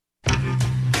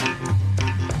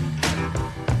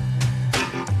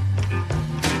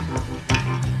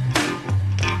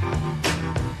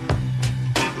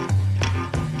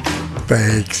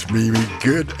Thanks, Mimi.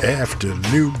 Good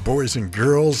afternoon, boys and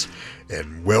girls,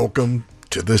 and welcome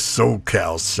to the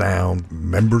SoCal Sound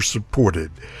member-supported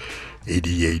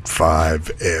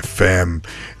 88.5 FM,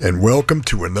 and welcome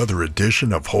to another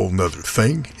edition of Whole Nuther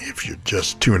Thing. If you're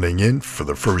just tuning in for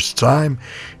the first time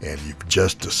and you've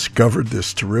just discovered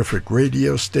this terrific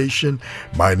radio station,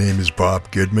 my name is Bob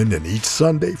Goodman, and each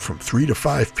Sunday from 3 to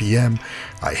 5 p.m.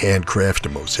 I handcraft a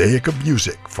mosaic of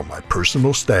music from my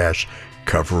personal stash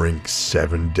covering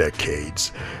 7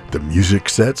 decades. The music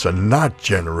sets are not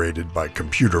generated by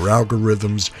computer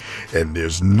algorithms, and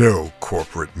there's no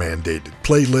corporate mandated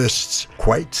playlists.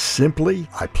 Quite simply,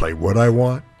 I play what I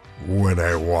want, when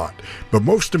I want. But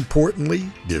most importantly,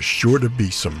 there's sure to be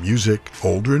some music,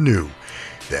 old or new,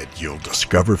 that you'll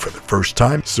discover for the first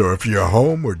time. So if you're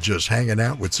home or just hanging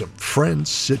out with some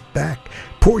friends, sit back,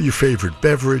 pour your favorite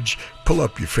beverage, pull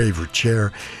up your favorite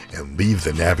chair, and leave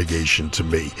the navigation to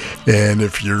me. And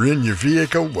if you're in your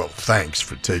vehicle, well, thanks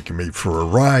for taking me for a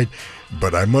ride.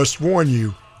 But I must warn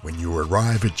you, when you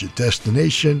arrive at your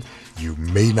destination, you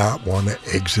may not want to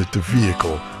exit the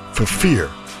vehicle for fear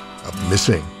of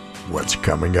missing what's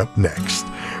coming up next.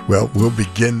 Well, we'll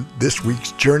begin this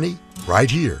week's journey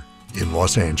right here in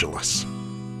Los Angeles.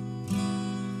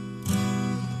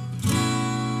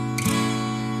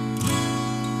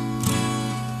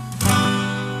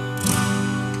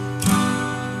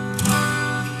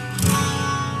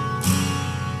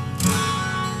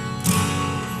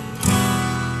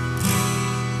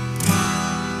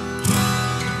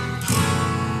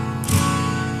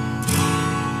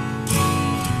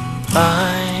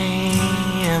 I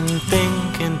am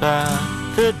thinking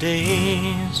about the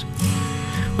days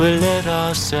we led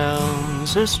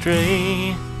ourselves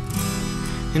astray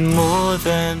in more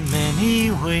than many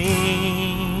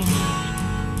ways.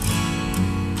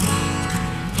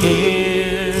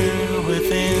 Here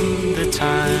within the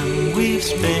time we've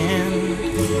spent,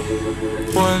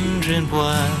 wondering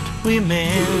what we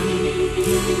meant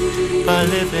by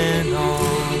living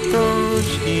all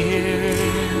those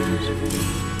years.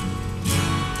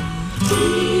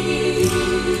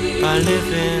 By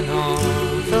living all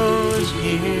those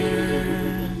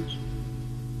years.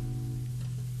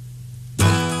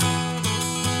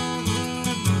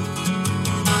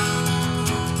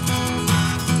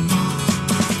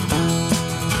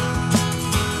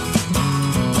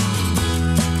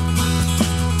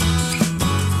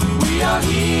 We are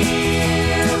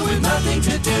here with nothing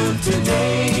to do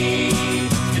today.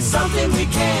 It's something we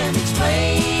can't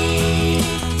explain.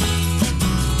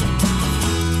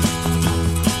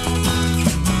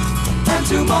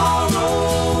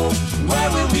 Tomorrow, where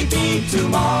will we be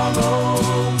tomorrow?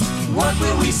 What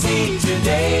will we see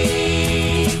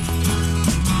today?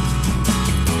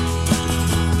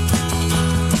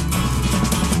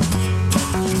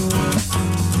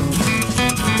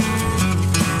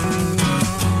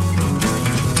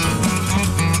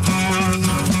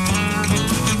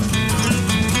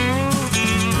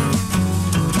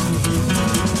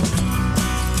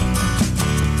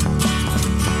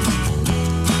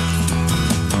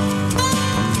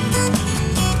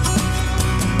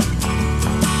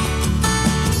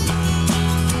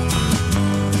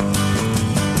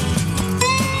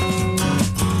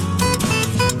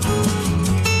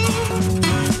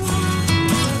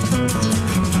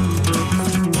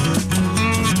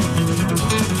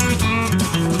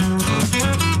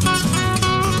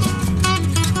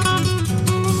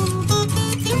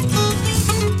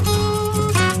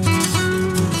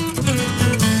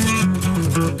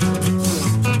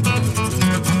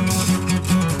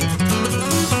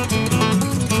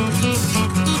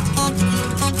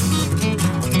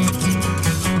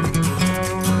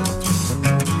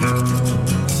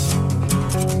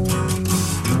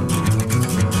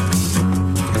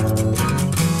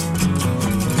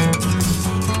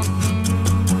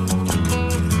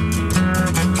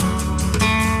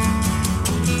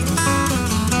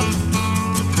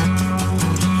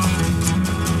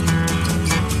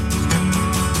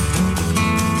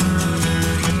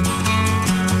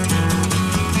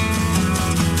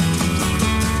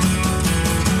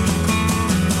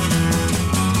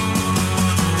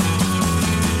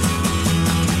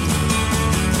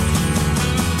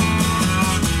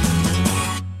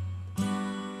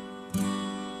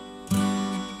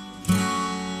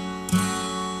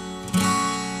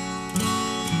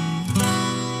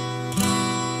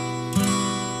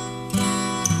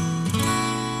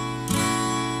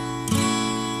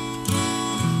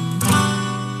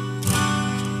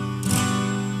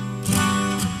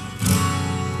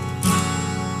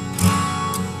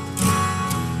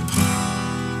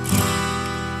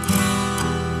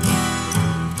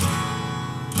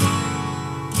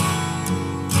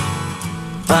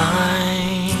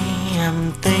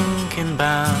 thinking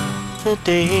about the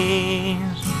days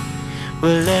we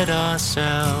led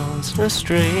ourselves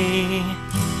astray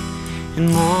in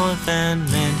more than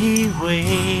many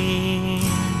ways.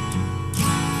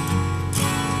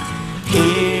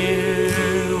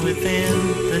 Here within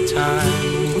the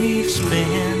time we've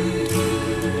spent,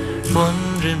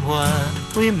 wondering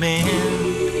what we meant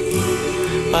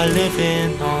by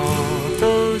living all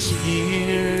those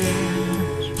years,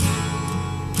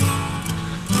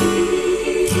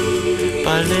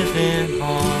 by living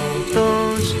all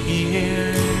those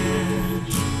years,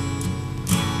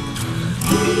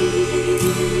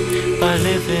 by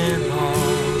living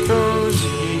all those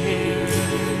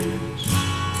years,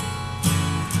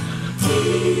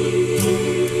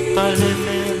 by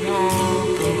living all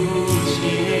those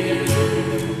years.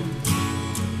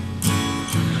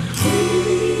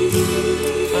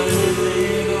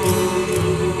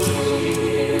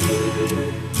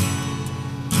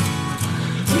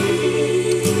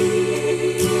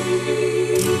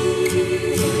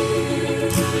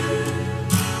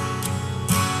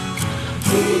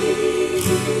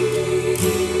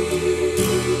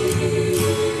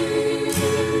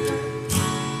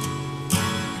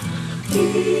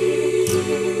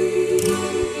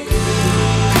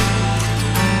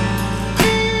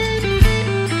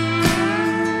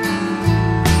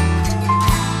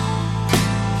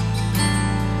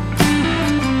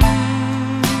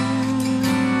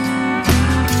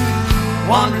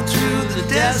 Wandering through the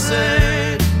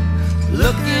desert,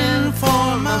 looking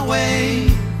for my way.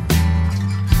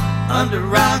 Under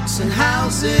rocks and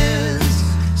houses,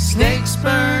 snakes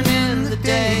burn in the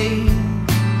day.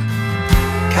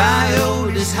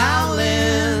 Coyotes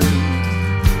howling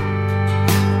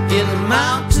in the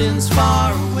mountains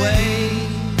far away.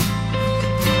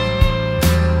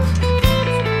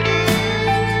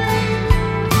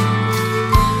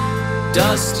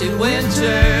 Dusty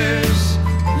winters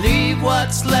leave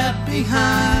what's left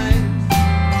behind.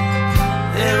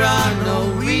 There are no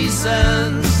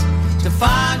reasons to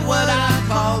find what I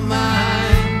call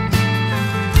mine.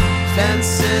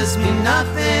 Fences mean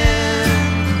nothing.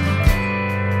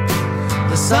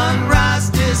 The sunrise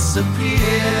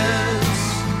disappears.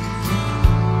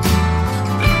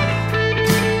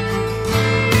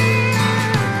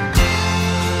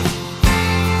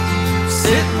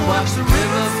 Sit and watch the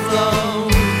river flow.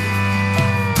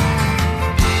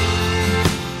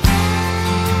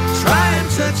 Try and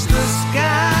touch the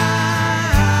sky.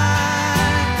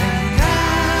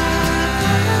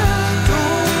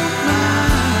 Don't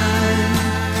mind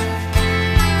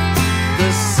the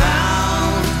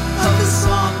sound of the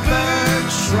songbird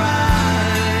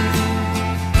shrine.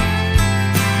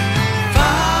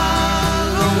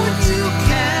 Follow what you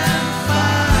can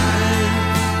find.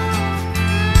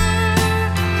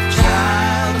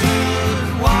 Childhood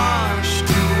washed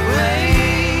away.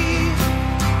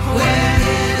 Where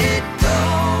did it go?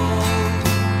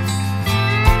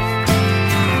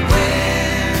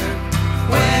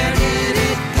 Where did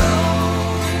it go?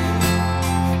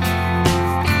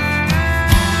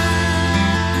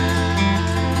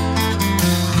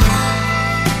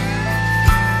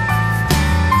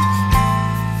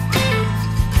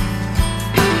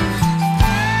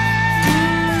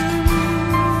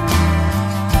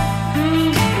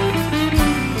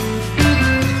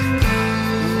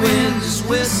 The wind is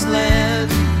whistling,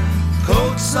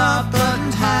 coats are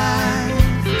buttoned high.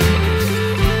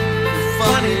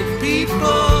 Funny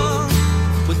people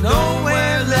with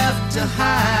nowhere left to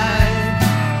hide.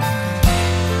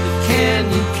 The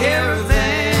canyon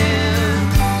caravan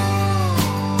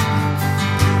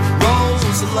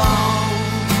rolls along.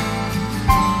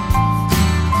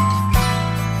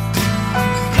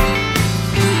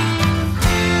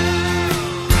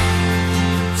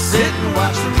 Sit and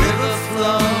watch the river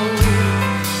flow.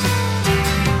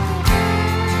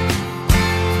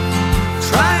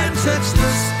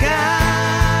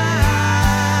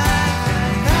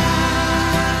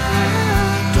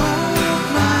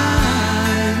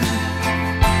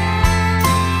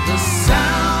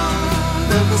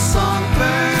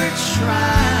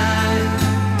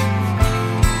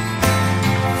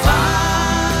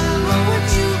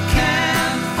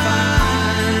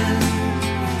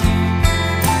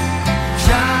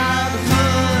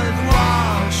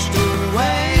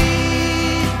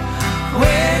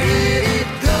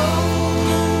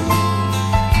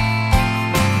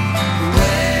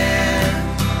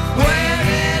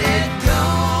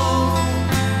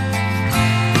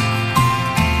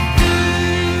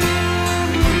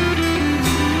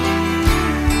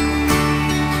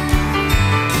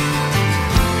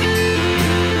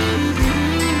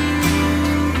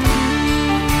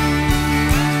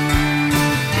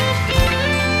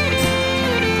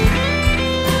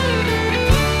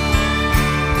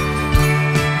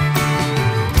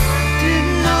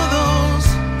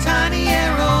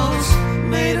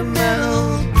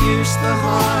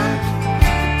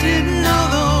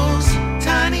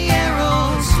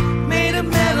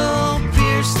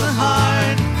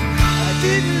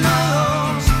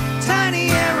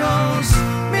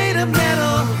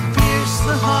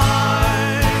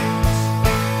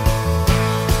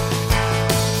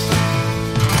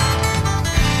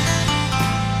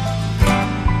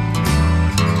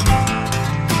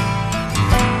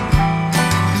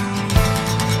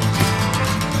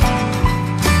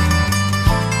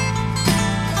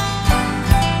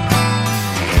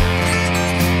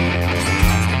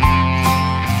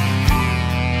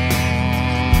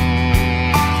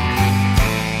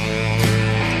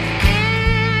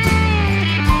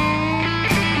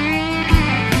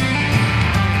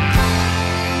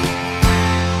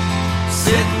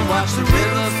 watch the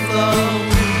river flow.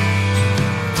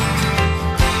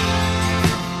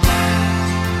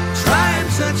 Try and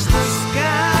touch the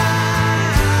sky.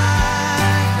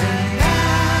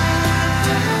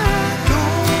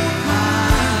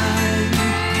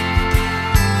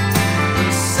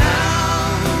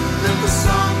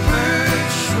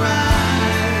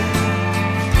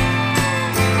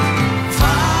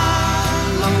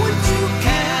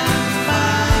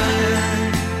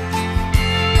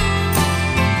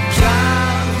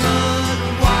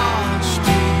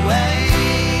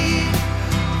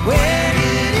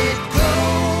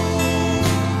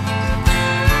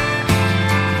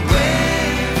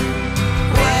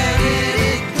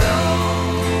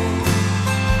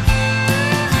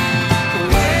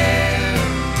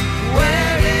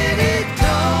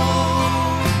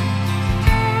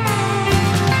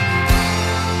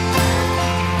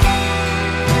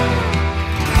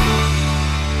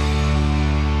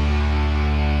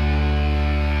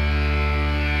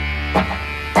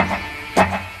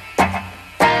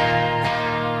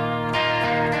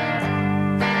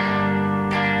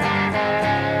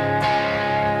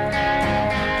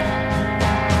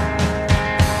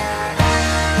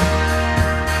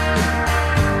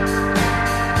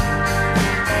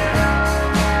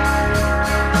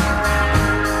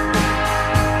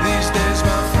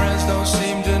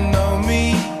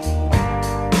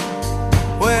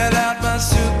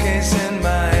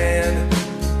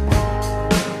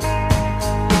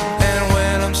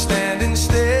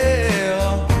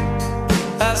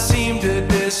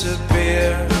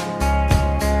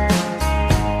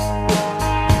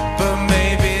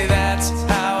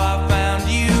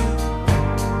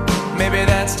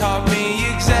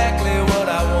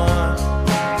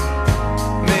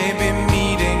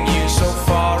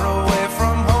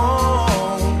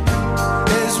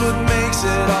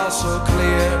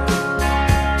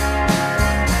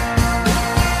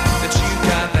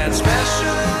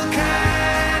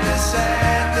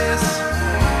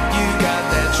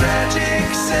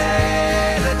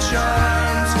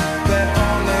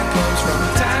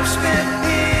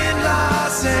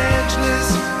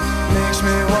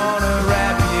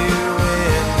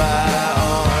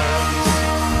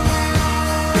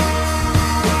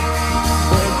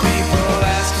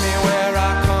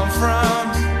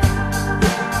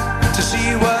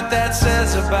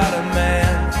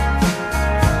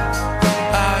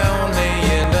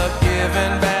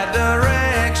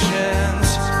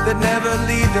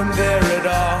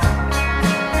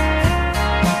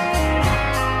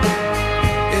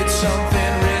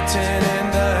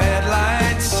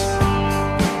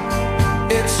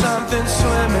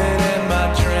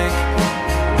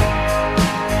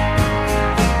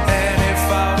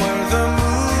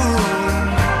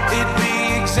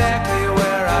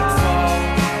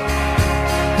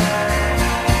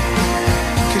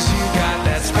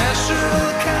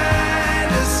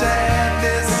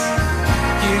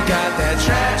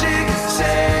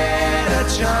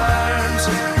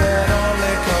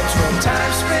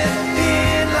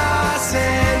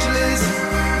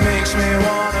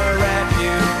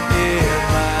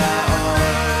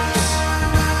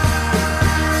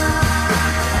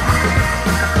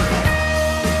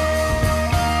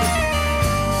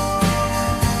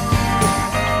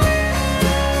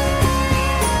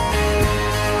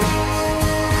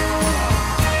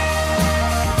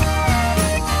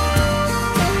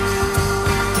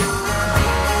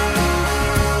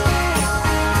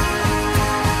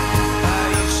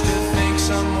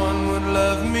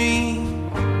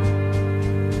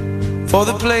 For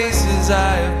the places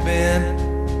I have been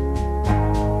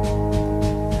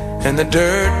and the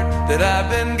dirt that I've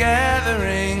been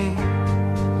gathering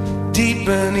deep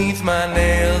beneath my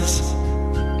nails.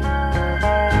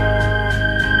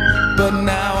 But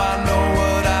now I know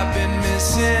what I've been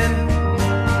missing,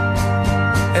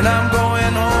 and I'm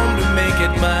going home to make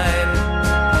it mine.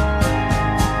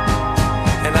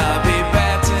 And I'll be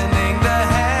battening the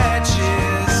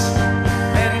hatches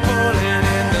and pulling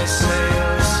in the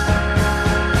sails,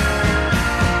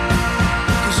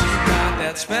 'cause you got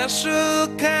that special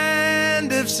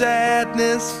kind of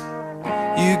sadness.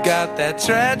 You got that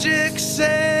tragic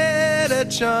set of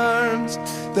charms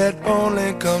that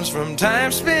only comes from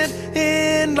time spent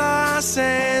in Los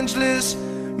Angeles.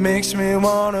 Makes me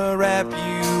wanna wrap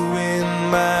you in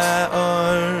my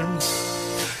arms.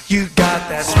 You got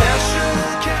that special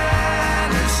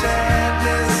kind of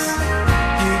sadness.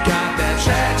 You got that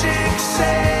tragic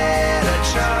set of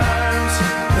charms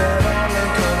that only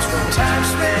comes from time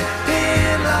spent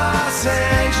in Los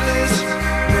Angeles.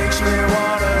 Makes me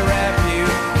wanna wrap you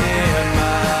in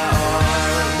my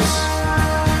arms.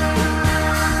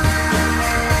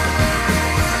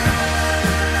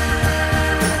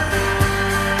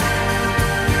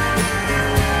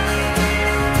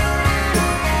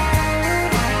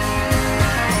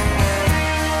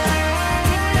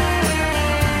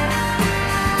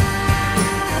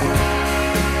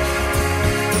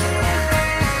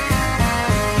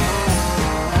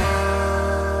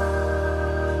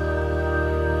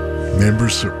 member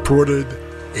supported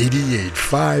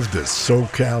 88.5 the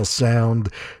SoCal Sound,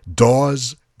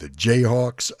 Dawes, the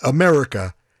Jayhawks,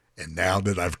 America, and now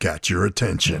that I've got your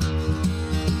attention.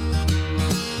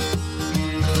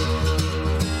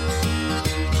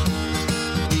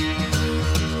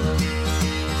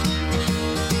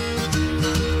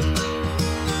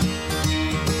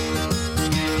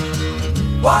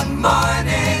 One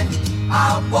morning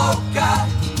I woke up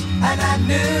and I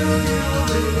knew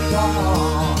it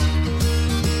all.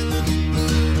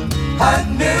 A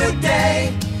new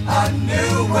day, a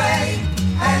new way,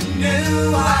 and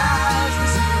new eyes to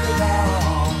see it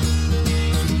all.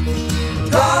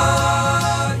 Go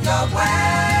your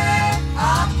way,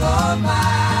 I'll go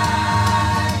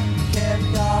mine,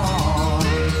 carry on.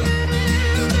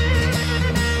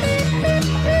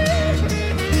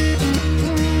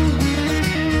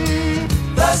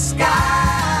 The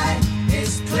sky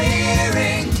is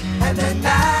clearing and the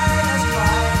night is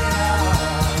bright.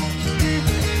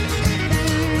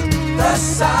 The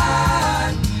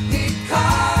sun, he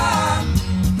come,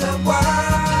 the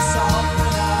world is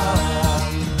open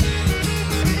up.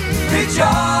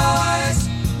 Rejoice,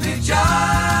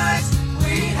 rejoice,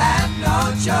 we have no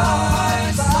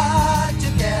choice but to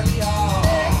carry on.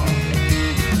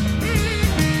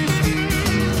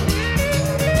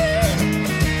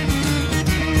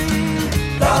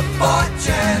 The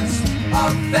fortunes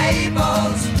of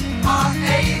fables are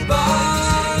able.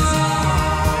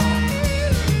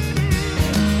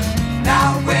 Now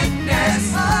witness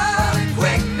the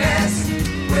quickness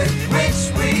with which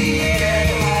we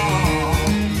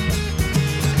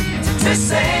to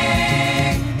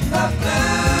sing the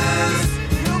blues.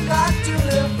 You got to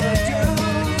live the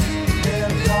truth.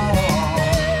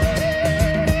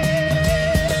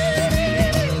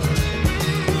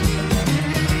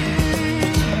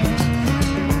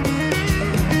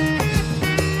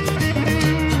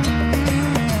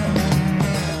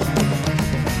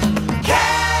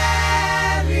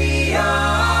 Carry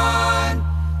on.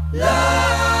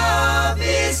 Love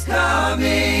is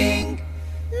coming.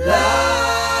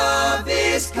 Love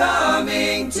is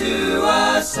coming to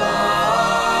us all.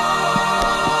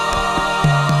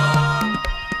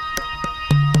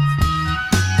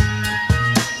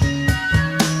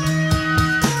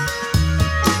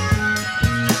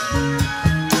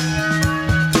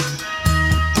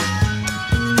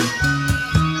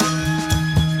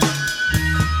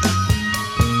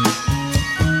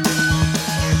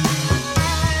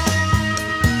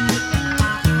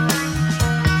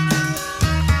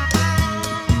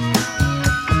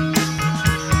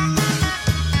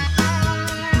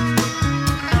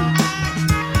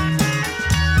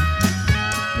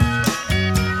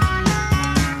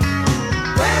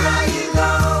 Where are you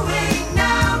going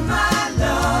now, my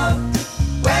love?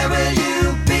 Where will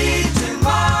you be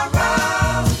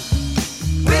tomorrow?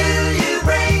 Will you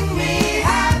bring me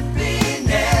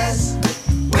happiness?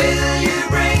 Will you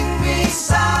bring me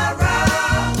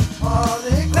sorrow? All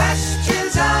the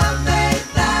questions of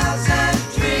 1,000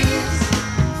 dreams.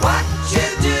 What you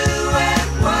do and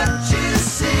what you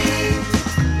see.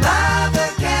 Lover,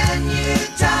 can you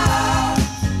talk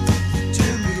to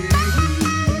me?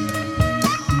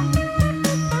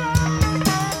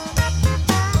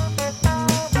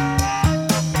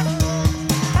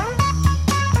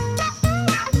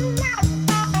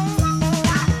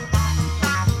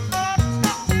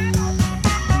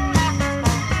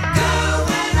 Girl,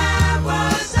 when I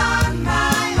was on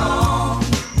my own,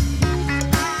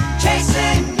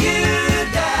 chasing you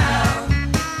down,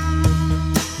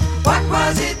 what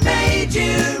was it made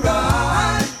you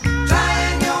run?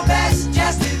 Trying your best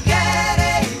just to get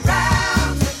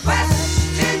around the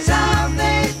questions of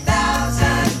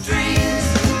 1,000 dreams.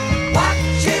 What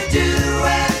you do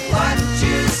and what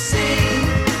you see.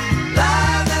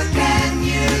 Lover, can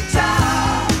you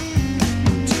talk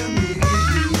to me?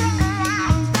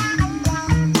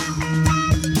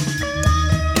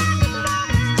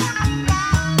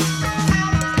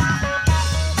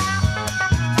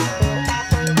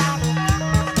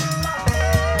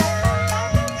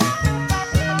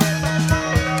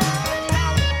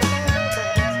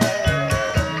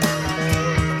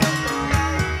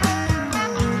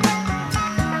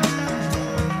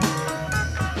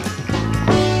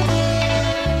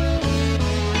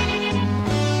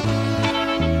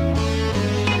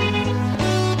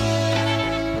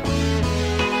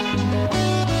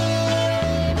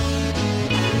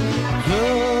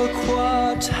 Look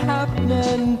what's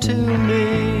happening to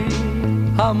me.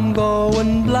 I'm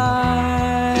going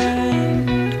blind.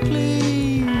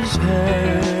 Please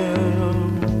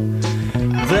help.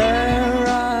 There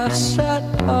I sat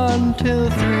until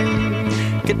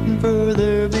 3, getting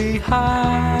further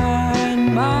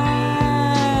behind myself,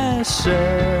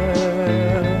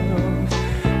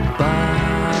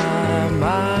 by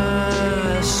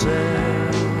myself,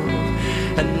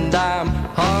 and I'm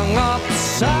hung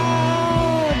upside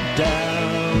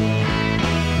down,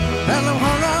 and I'm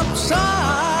hung upside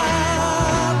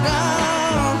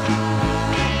down,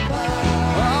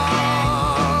 oh,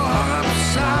 hung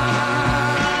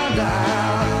upside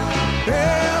down,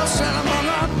 yes, and I'm hung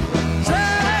upside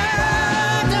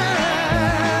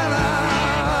down,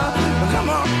 come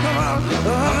on,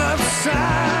 hung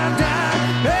upside down,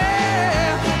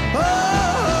 yeah, oh.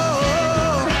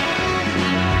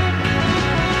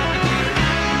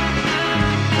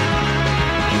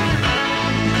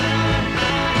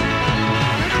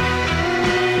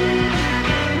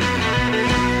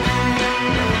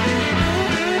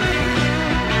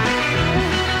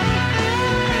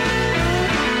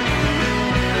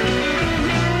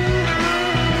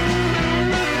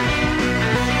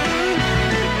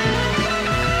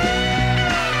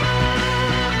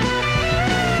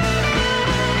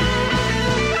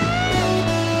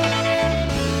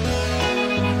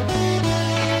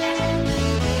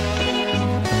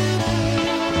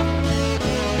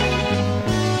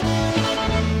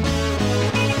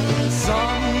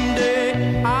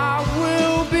 Someday I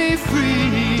will be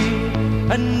free,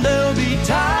 and there'll be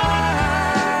times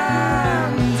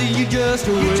you just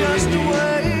wait.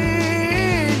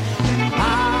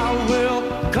 I will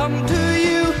come to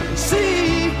you,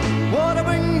 see what I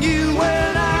bring you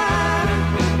when I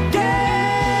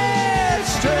get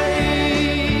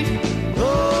straight.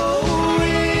 Oh,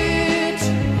 it's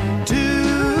too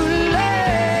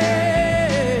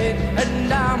late,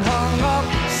 and I'm hung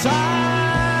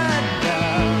upside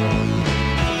down,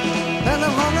 and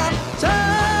I'm hung upside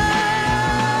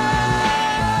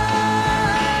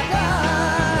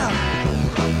down,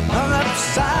 hung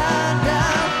upside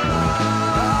down,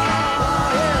 oh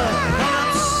yeah, hung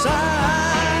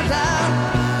upside down,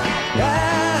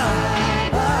 yeah,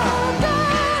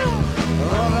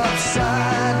 hung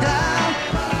upside down,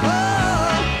 oh,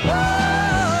 oh.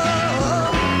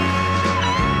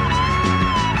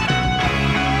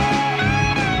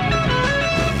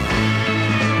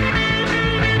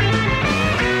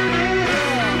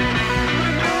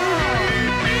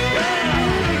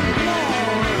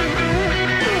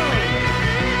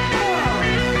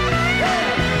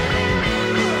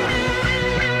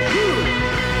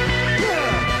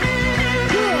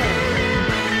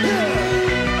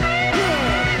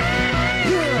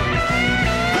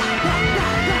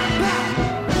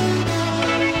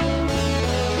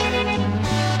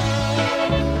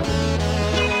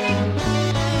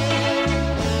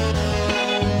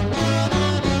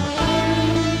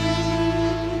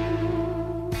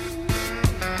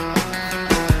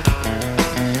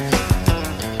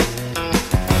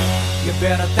 You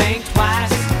better think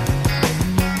twice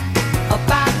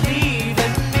about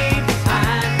leaving me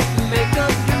behind. Make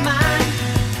up your mind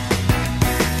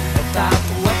about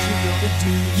what you're gonna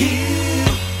do. You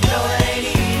know it ain't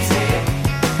easy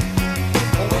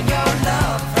when your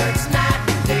love hurts night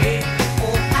and day.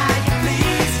 Oh, how you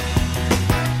please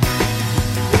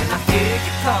when I hear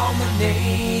you call my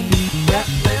name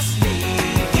breathlessly.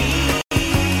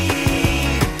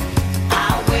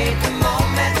 I'll wait a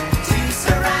moment to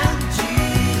surround you.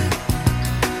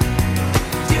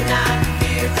 Do not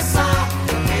fear the song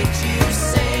that makes you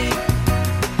sing.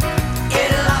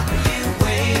 It'll offer you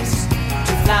wings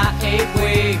to fly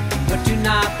away, but do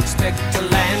not expect to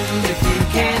land if you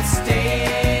can't stay.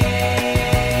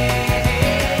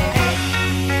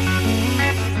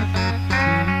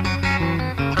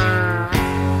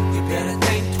 You better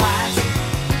think twice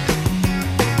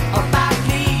about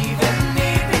leaving me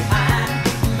behind.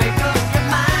 Make up your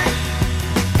mind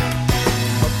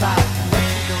about what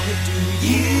you're gonna do.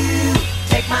 You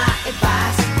take my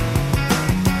advice.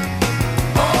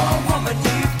 Oh, woman,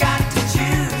 you've got to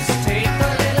choose. Take a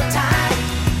little time.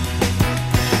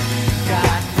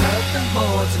 Got nothing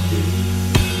more to lose.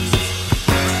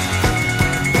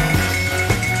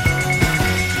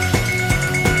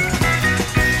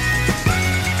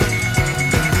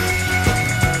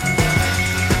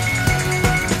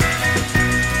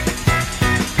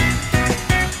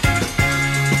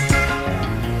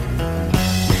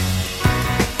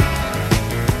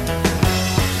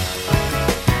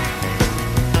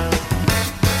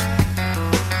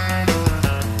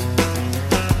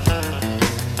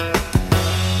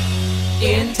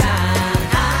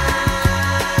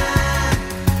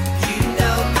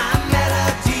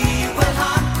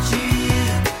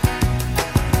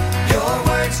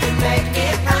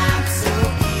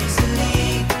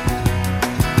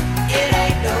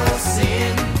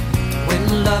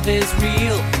 love is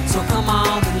real. So come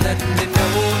on and let me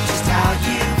know just how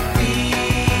you feel.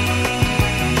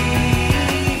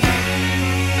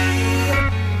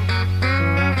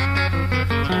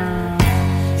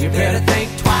 You better think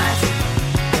twice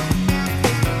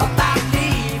about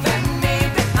leaving me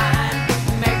behind.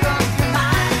 Make up your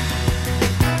mind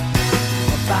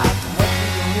about what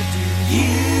you're gonna do.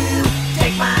 You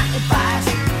take my advice.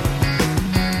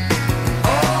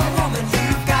 Oh, woman,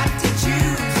 you've got to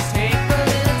choose. Take a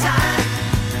little time.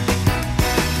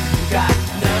 You got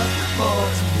nothing more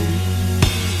to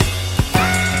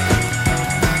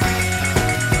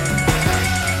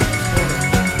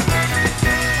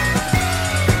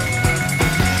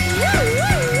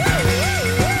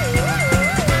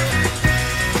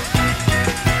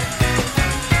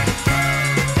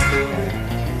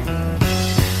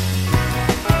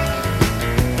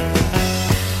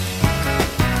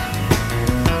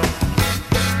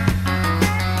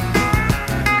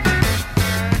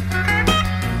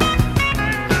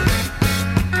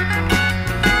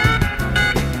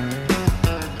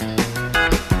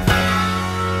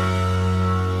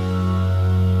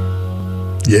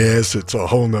Yes, it's a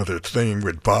whole nother thing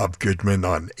with Bob Goodman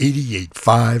on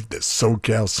 88.5, the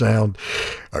SoCal Sound,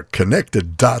 a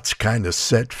connected dots kind of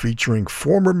set featuring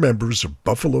former members of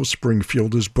Buffalo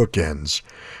Springfield as bookends,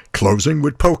 closing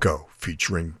with Poco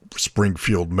featuring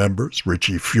Springfield members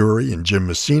Richie Fury and Jim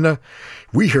Messina.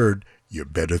 We heard You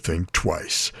Better Think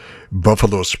Twice.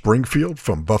 Buffalo Springfield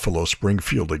from Buffalo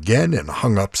Springfield again and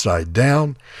Hung Upside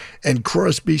Down, and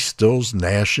Crosby Stills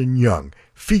Nash and Young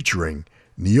featuring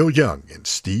Neil Young and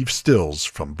Steve Stills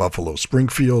from Buffalo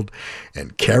Springfield,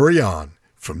 and Carry On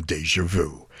from Deja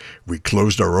Vu. We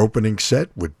closed our opening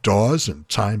set with Dawes and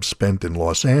Time Spent in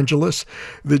Los Angeles,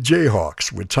 the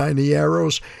Jayhawks with Tiny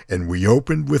Arrows, and we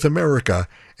opened with America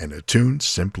and a tune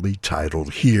simply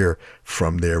titled Here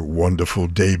from their wonderful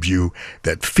debut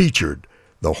that featured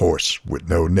The Horse with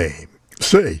No Name.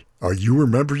 Say, are you a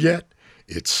member yet?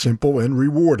 It's simple and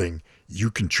rewarding. You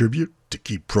contribute to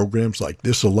keep programs like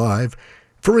this alive.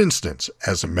 For instance,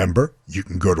 as a member, you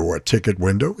can go to our ticket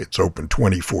window. It's open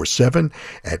 24/7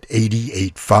 at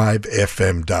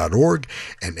 885fm.org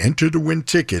and enter to win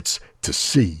tickets to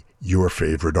see your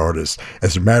favorite artist.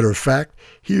 As a matter of fact,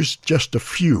 here's just a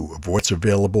few of what's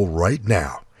available right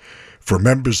now. For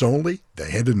members only, The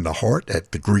Head and the Heart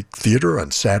at the Greek Theater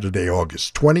on Saturday,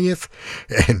 August 20th.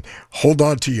 And hold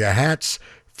on to your hats,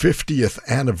 50th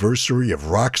anniversary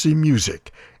of Roxy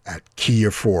Music at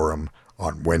Kia Forum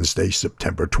on Wednesday,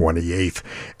 September 28th.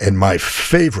 And my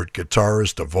favorite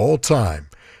guitarist of all time,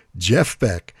 Jeff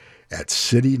Beck, at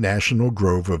City National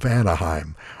Grove of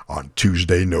Anaheim on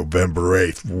Tuesday, November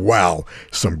 8th. Wow,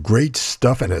 some great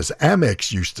stuff. And as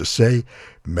Amex used to say,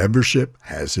 membership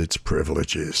has its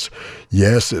privileges.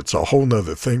 Yes, it's a whole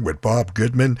nother thing with Bob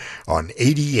Goodman on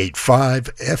 88.5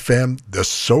 FM, the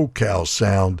SoCal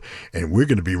Sound. And we're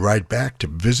going to be right back to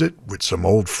visit with some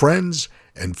old friends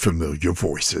and familiar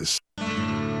voices.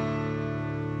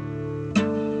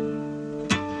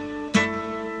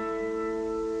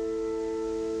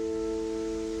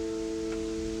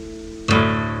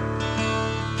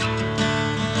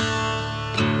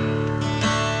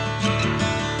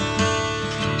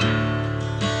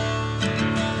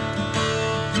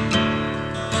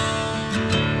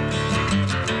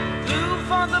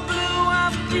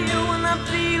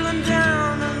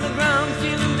 Down on the ground,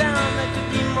 feeling down like could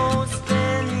be most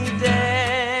any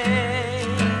day.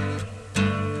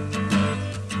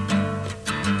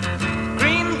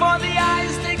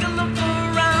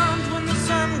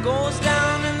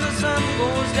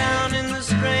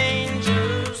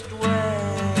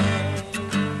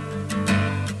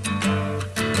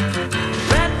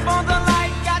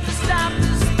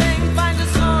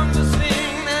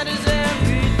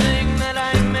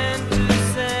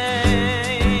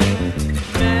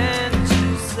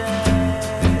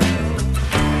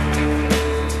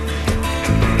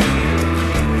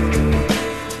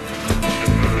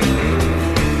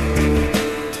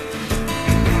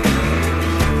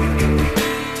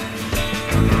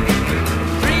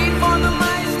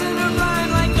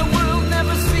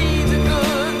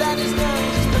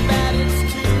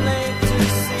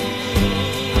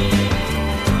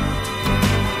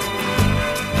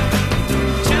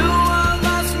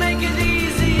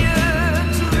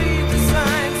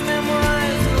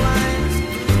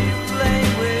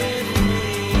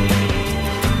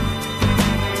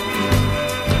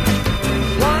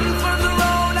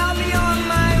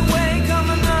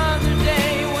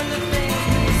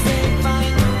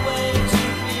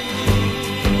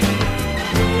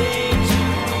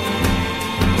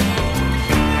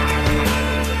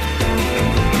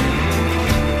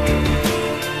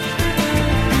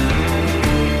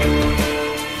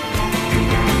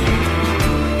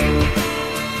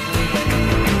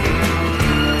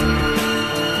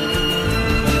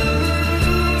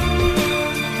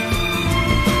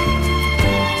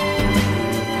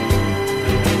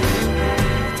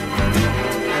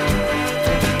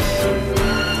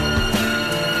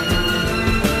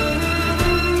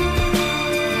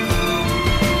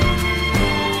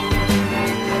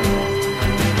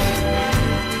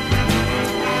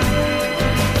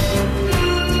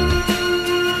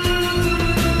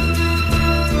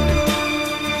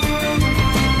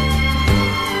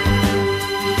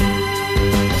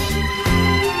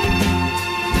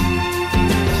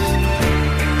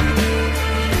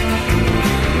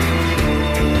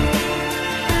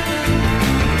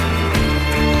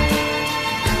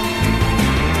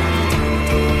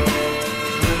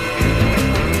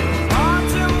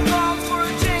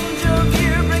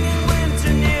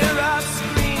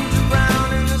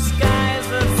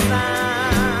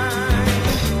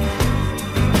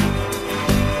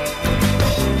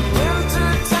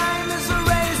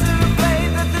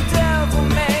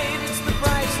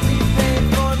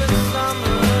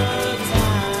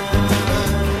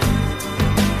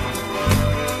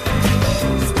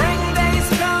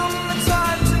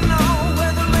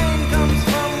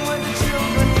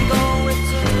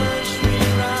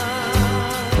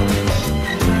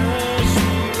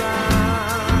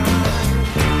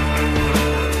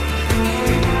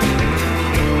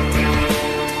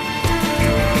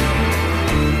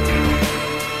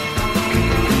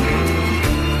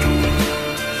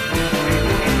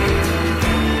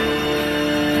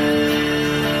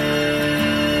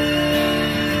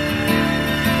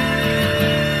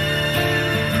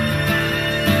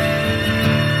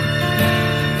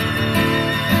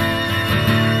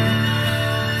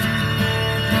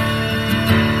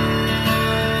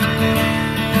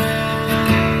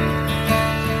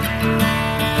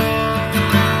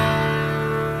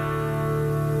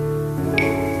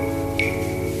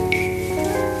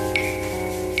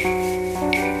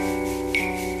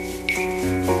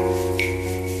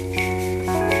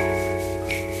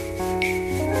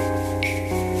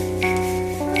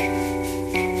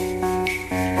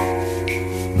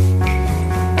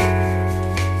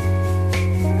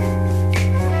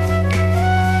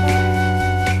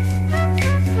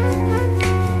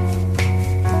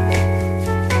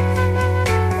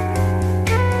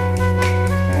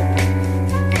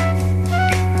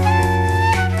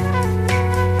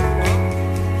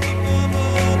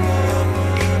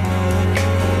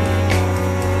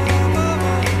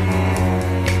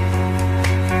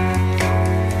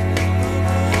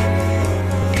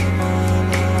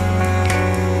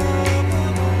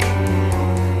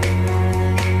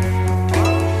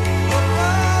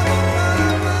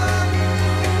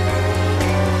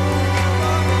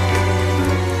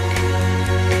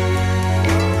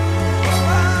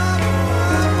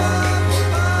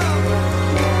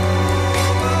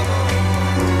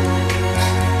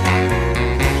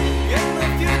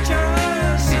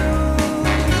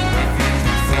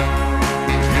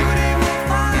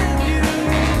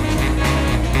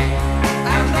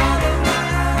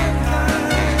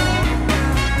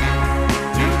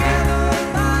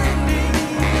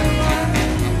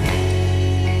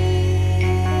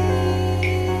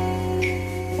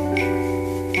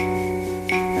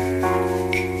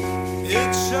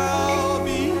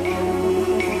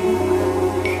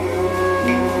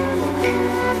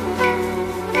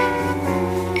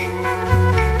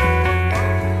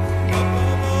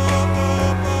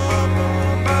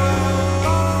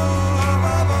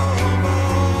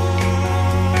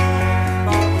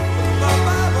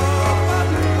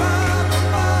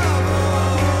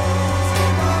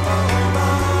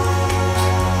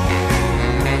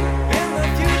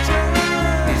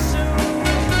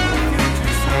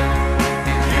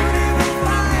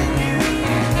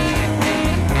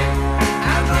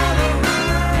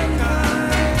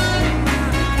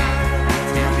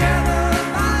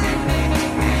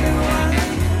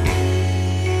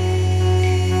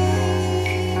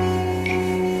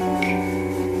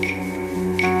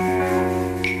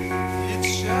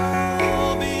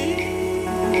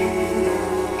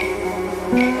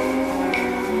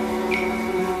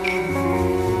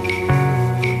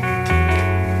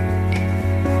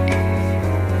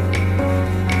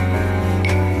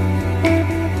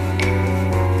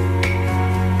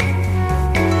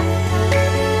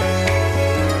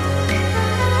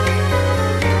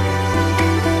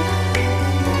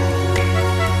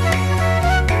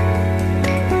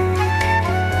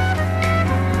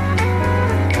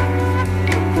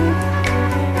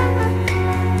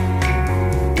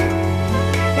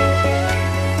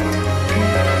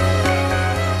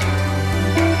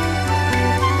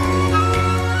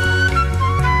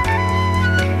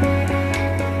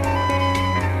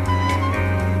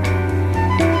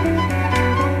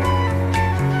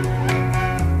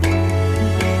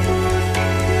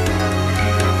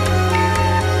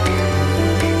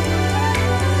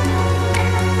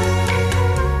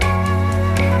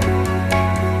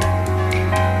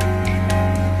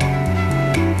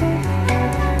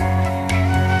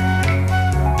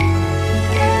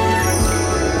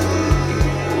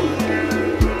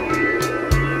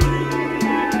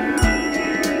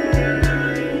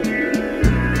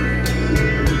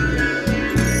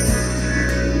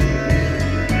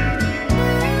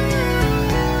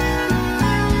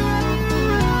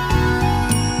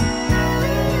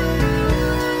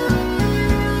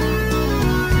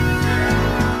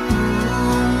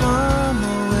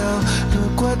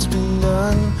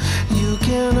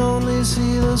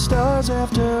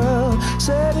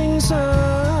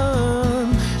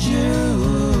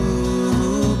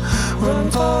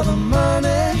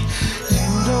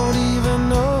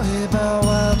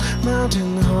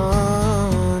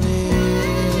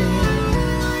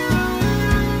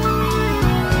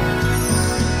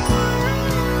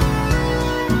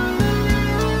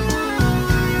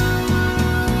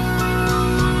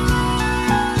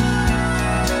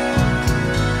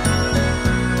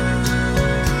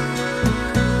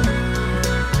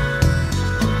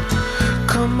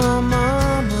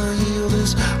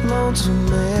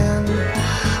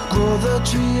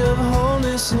 tree of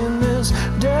wholeness in this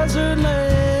desert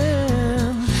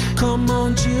land. Come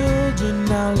on, children,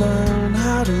 now learn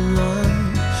how to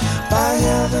run by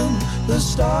heaven, the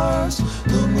stars,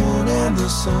 the moon, and the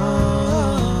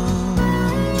sun.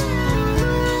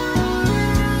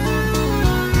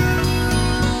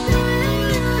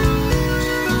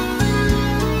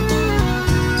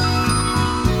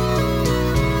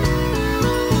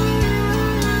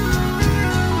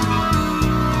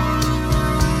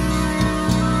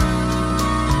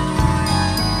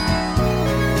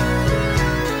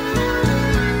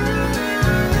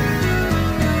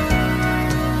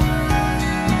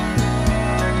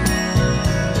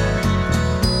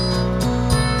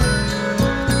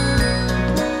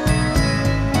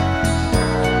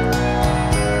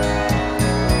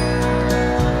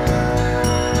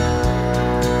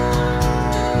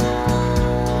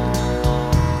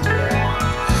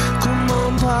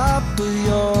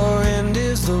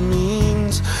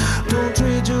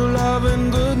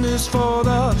 For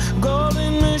the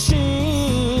golden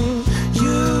machine,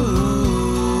 you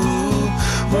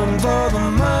run for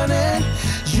the money.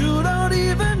 You don't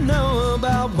even know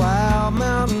about Wild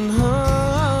Mountain honey.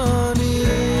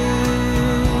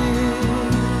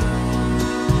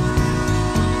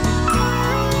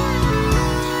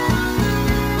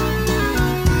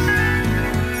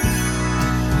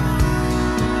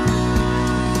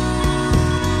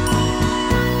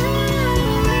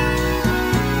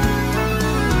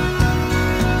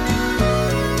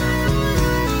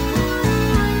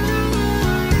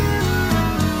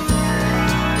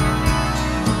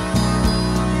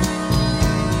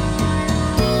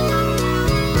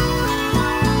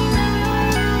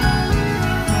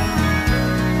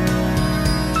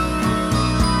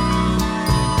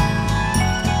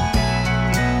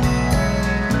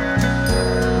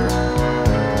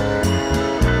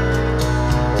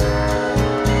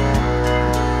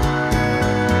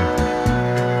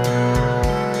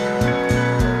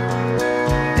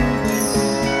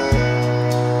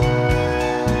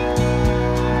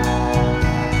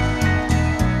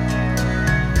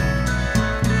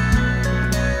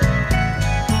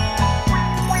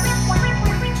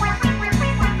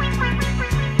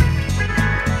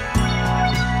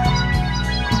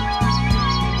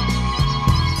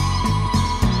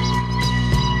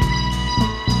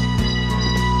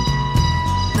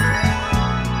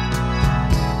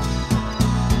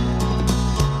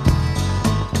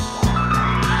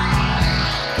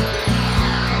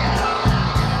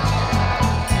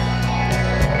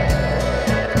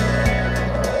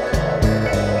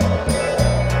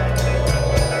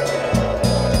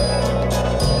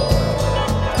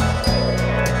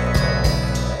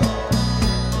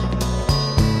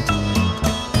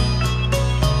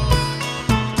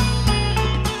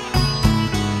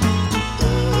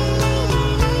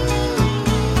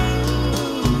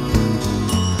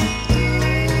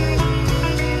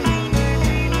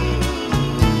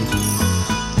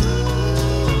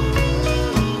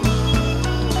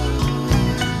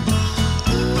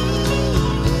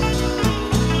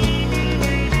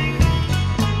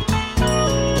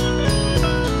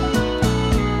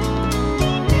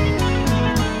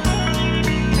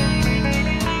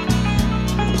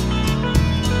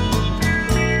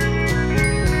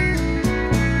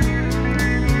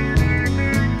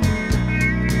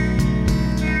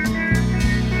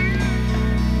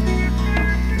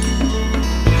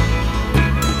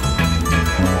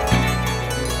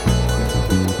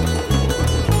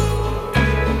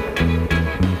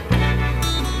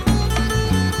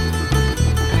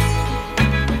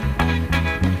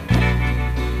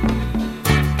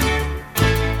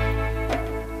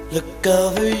 Look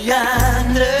over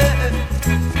yonder,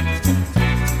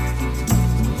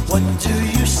 what do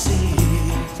you see?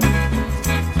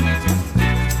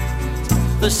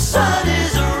 The sun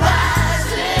is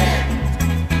rising,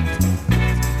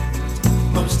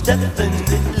 most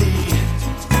definitely.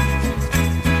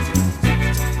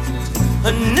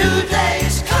 A new day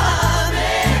is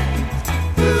coming,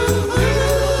 ooh,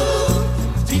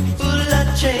 people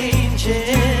are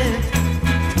changing.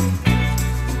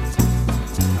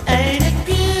 Ain't it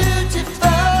beautiful?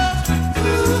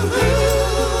 Ooh,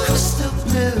 crystal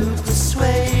blue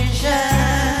persuasion.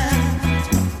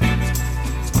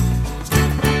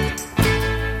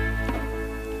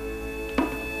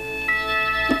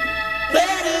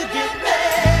 Better get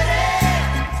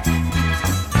ready,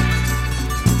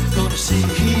 gonna see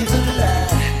the light.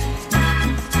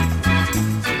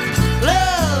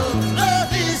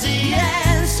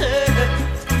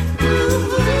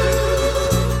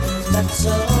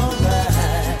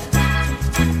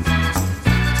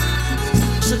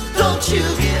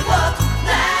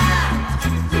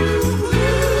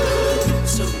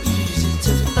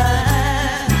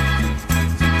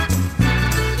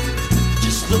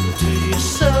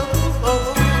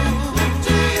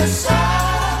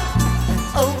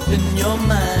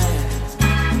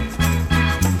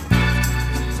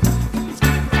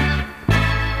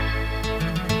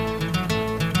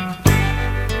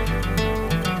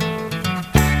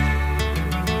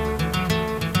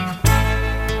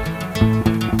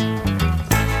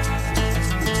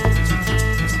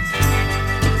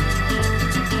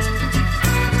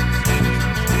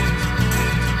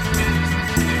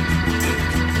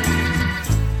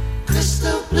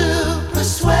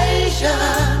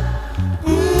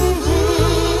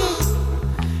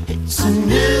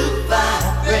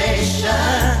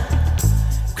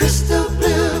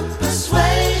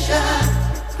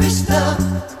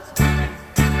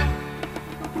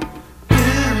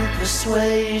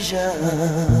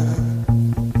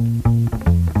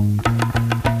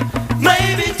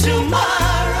 Maybe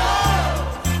tomorrow,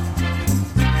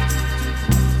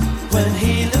 when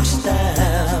he looks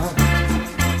down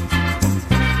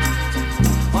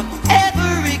on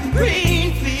every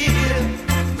green field,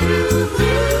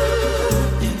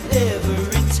 in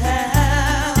every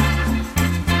town,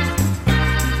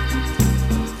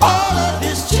 all of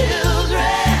his children,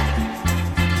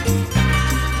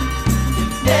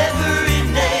 in every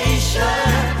nation,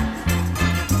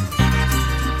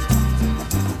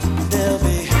 there'll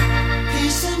be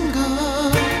peace and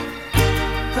good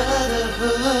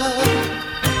brotherhood.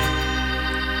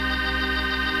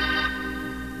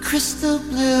 Crystal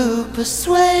blue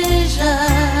persuasion,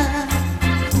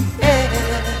 yeah.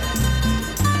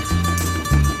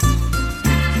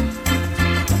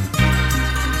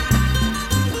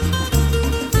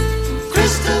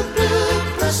 Crystal blue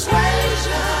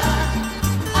persuasion,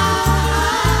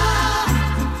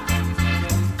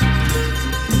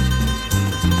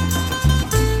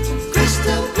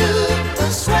 crystal blue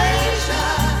persuasion,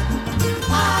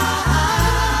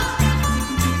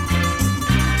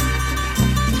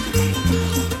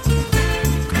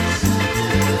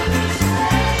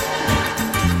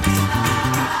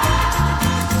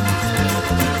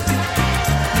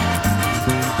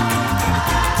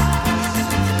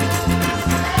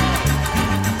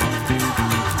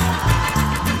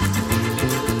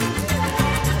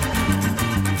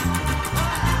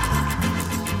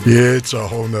 It's a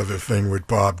whole nother thing with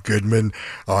Bob Goodman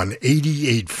on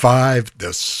 88.5, the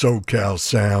SoCal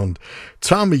Sound.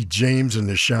 Tommy James and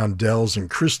the Shondells and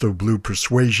Crystal Blue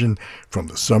Persuasion from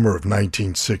the summer of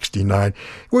 1969.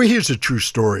 Well, here's a true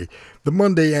story. The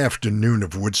Monday afternoon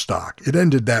of Woodstock, it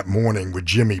ended that morning with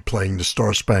Jimmy playing the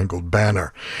Star-Spangled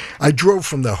Banner. I drove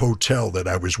from the hotel that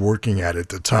I was working at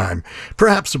the time,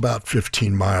 perhaps about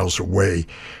 15 miles away,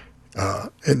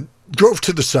 and drove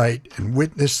to the site and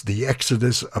witnessed the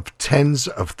exodus of tens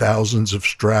of thousands of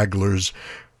stragglers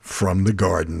from the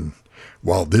garden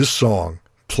while this song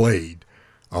played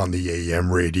on the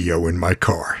AM radio in my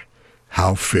car.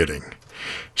 How fitting.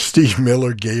 Steve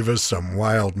Miller gave us some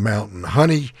Wild Mountain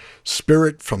Honey,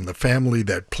 Spirit from the Family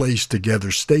That Plays Together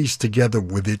Stays Together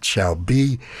With It Shall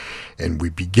Be, and we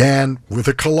began with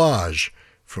a collage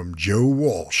from Joe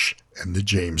Walsh and the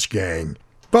James Gang.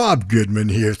 Bob Goodman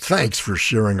here. Thanks for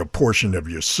sharing a portion of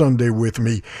your Sunday with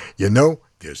me. You know,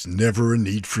 there's never a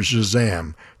need for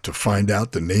Shazam to find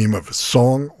out the name of a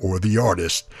song or the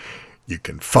artist. You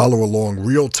can follow along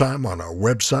real time on our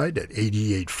website at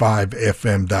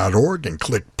 885fm.org and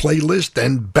click playlist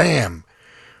and bam!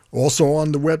 Also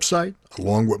on the website,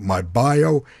 along with my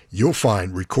bio, you'll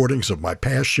find recordings of my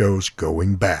past shows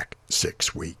going back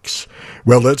 6 weeks.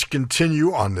 Well, let's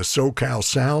continue on the SoCal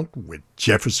Sound with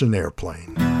Jefferson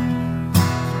Airplane.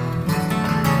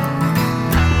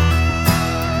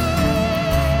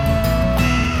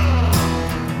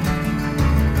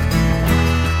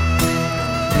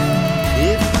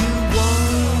 if you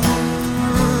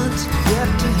want to get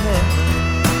to heaven,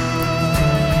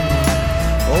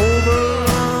 over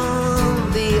on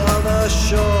the other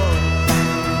shore,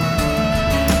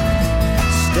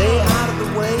 stay out of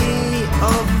the way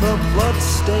of the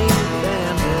blood-stained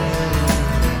bandit.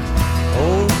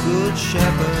 Oh, good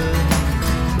shepherd,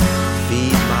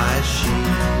 feed my sheep.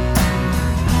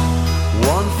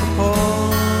 One for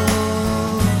Paul,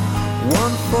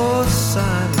 one for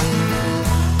Simon,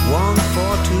 one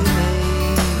for to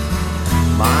make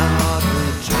my heart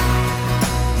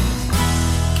rejoice.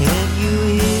 Can you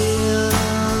hear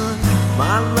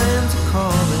my lambs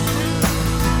calling?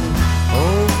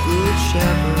 Oh, good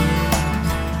shepherd,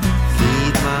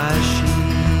 feed my sheep.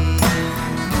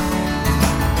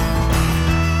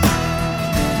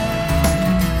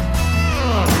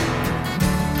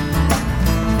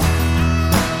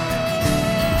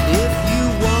 If you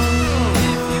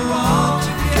want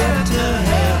to get to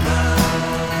heaven,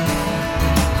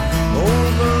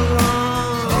 over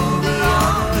on the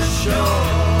other shore,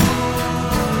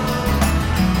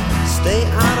 stay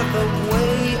out of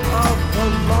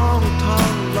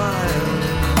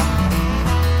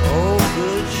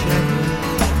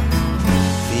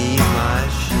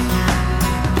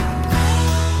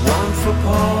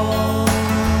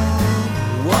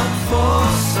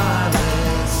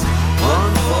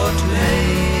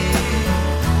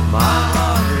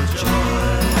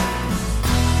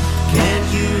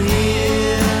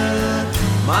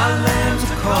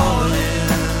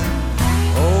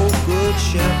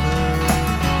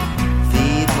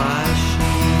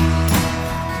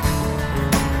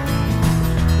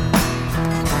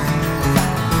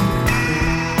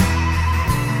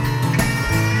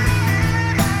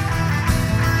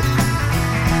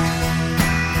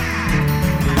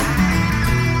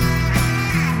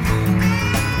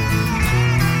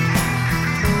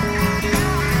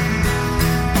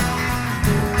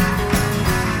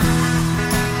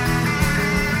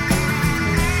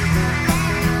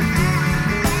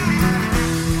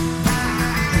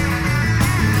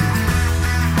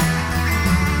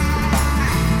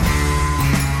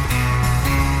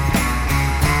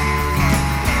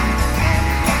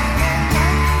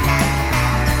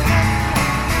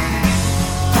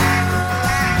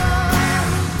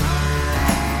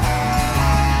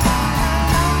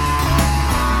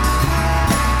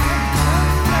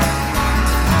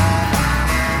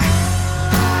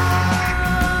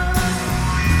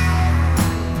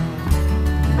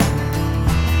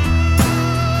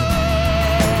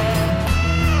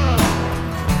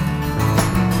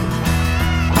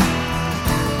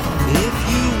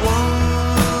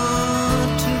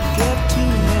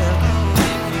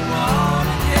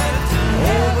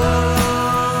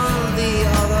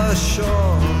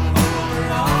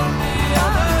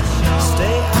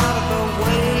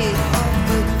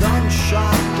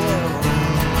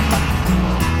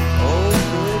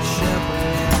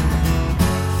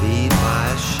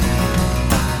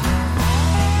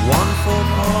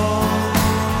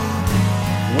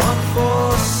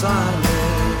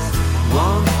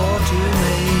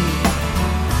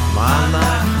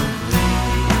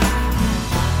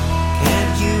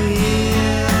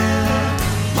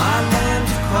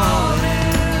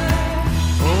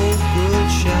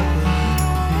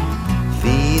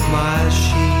my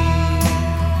sheep.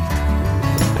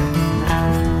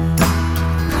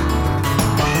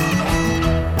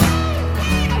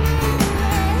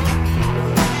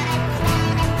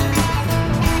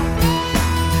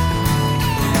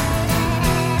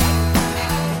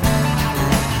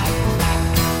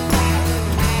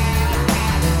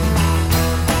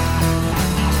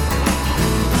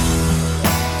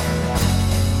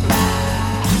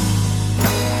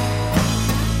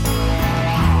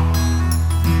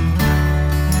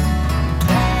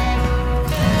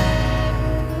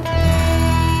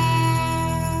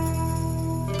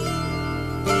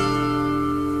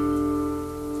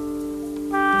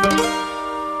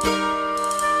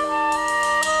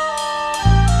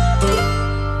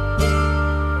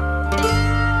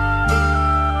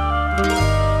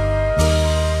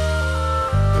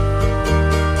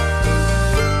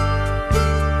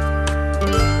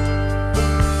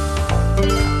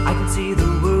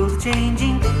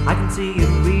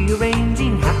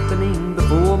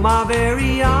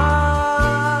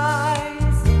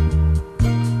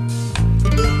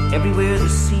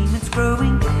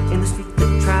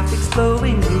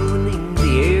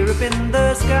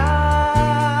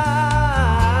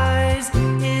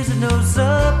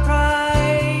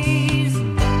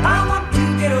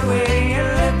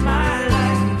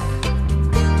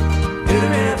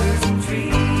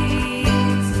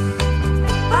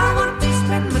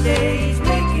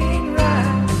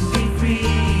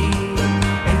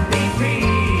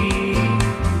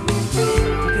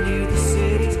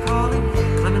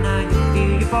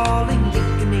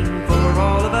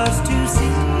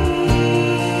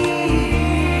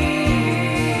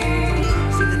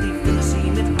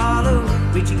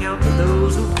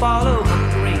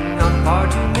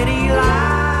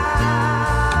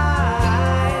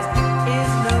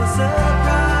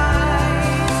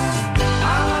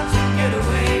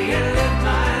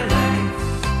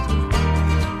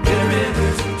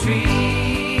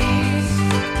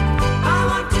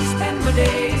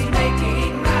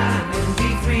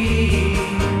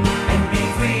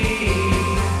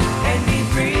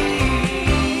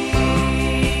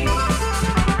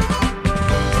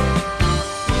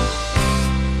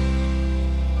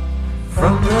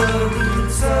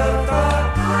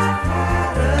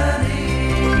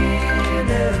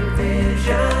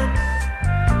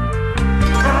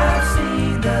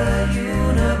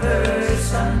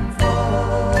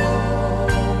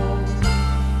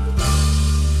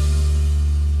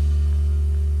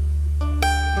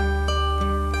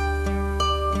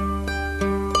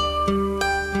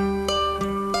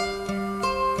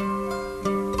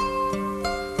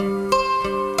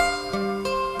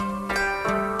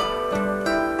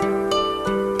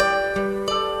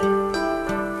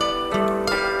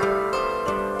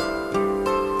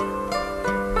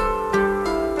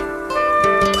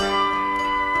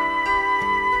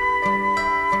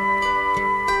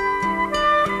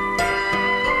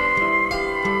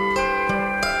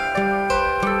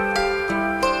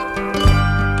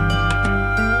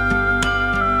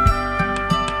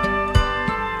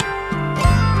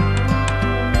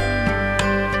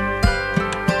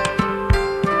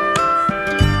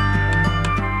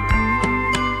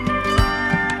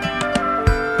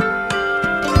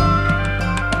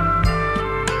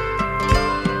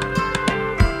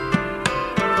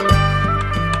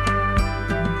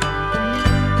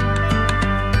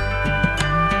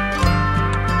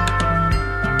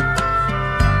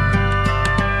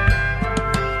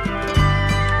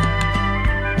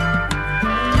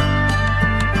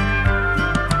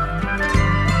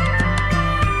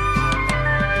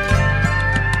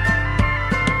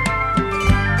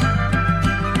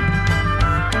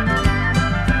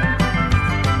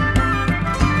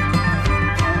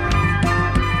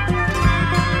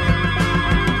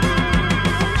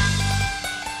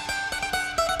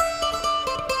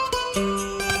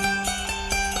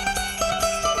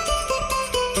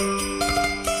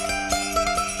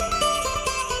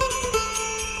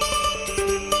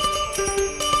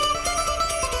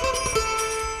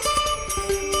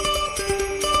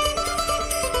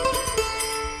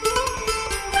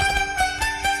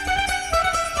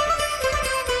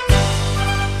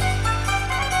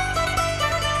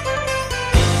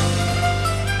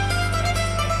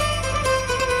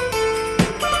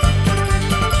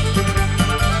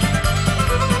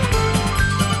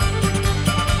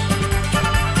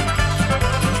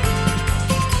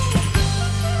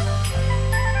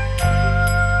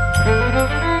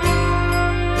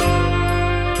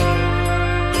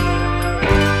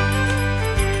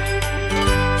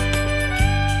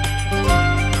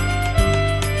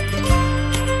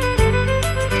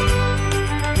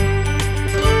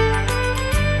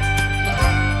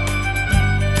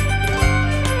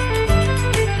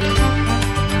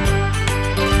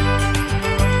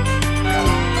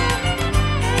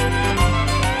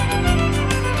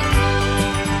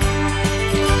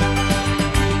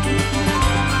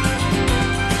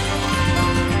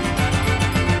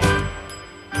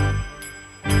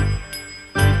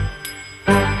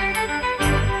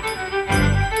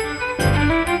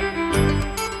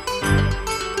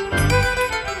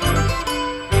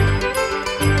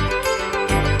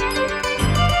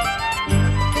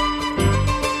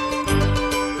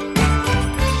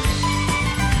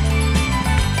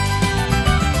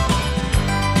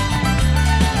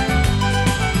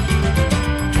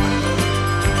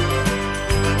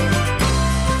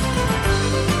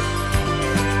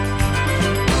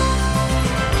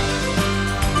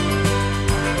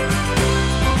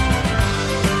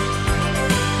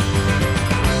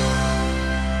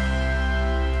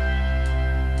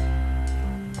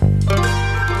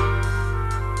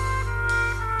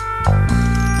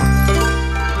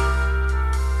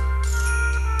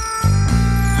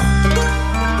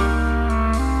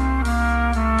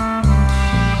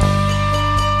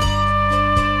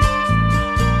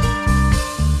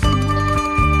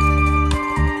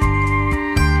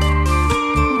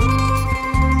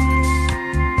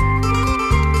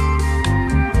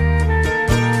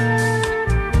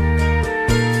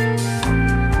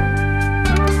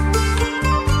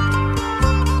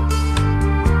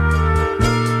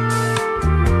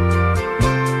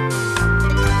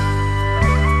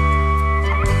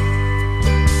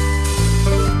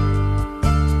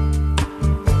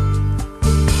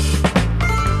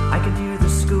 the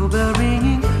school bell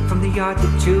ringing, from the yard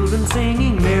the children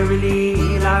singing, merrily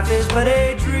life is but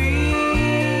a dream.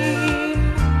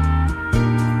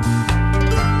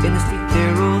 In the street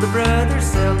there roll the brothers,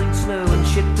 selling snow and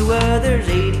shit to others,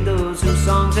 aiding those whose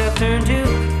songs have turned to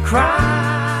cries.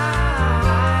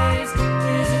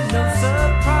 Isn't no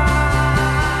surprise.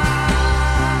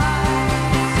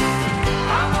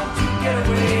 I want to get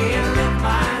away and live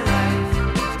my life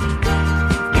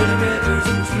in the rivers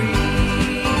and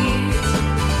trees.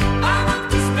 I want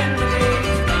to spend the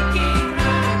days thinking I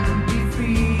can be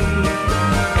free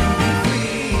and be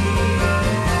free.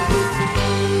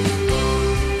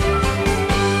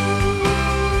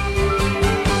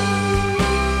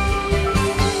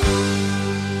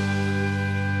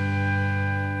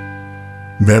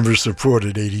 Member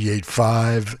supported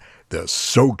 88.5, the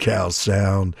SoCal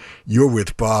Sound. You're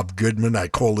with Bob Goodman. I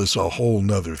call this a whole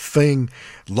nother thing.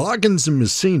 Loggins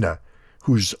Messina,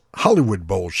 whose Hollywood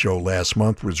Bowl show last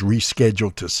month was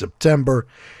rescheduled to September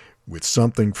with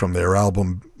something from their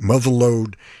album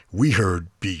Motherlode. We heard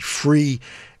Be Free,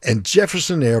 and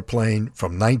Jefferson Airplane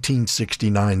from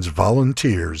 1969's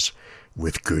Volunteers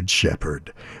with Good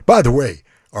Shepherd. By the way,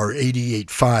 our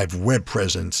 88.5 web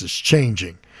presence is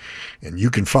changing. And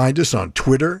you can find us on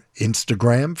Twitter,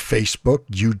 Instagram, Facebook,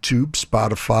 YouTube,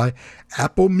 Spotify,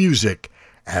 Apple Music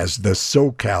as the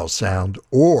SoCal Sound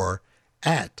or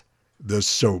at the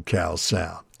SoCal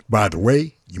Sound. By the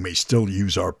way, you may still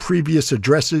use our previous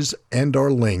addresses and our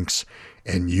links,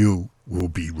 and you will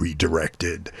be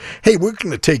redirected. Hey, we're going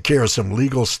to take care of some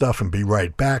legal stuff and be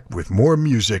right back with more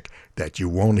music that you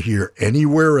won't hear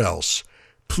anywhere else.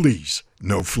 Please,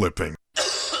 no flipping.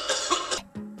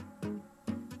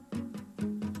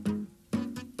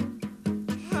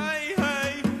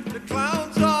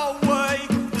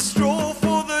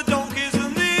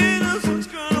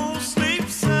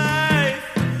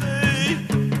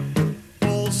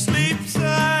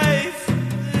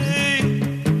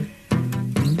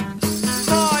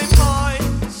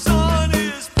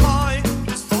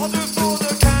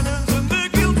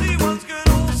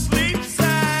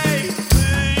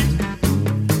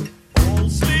 All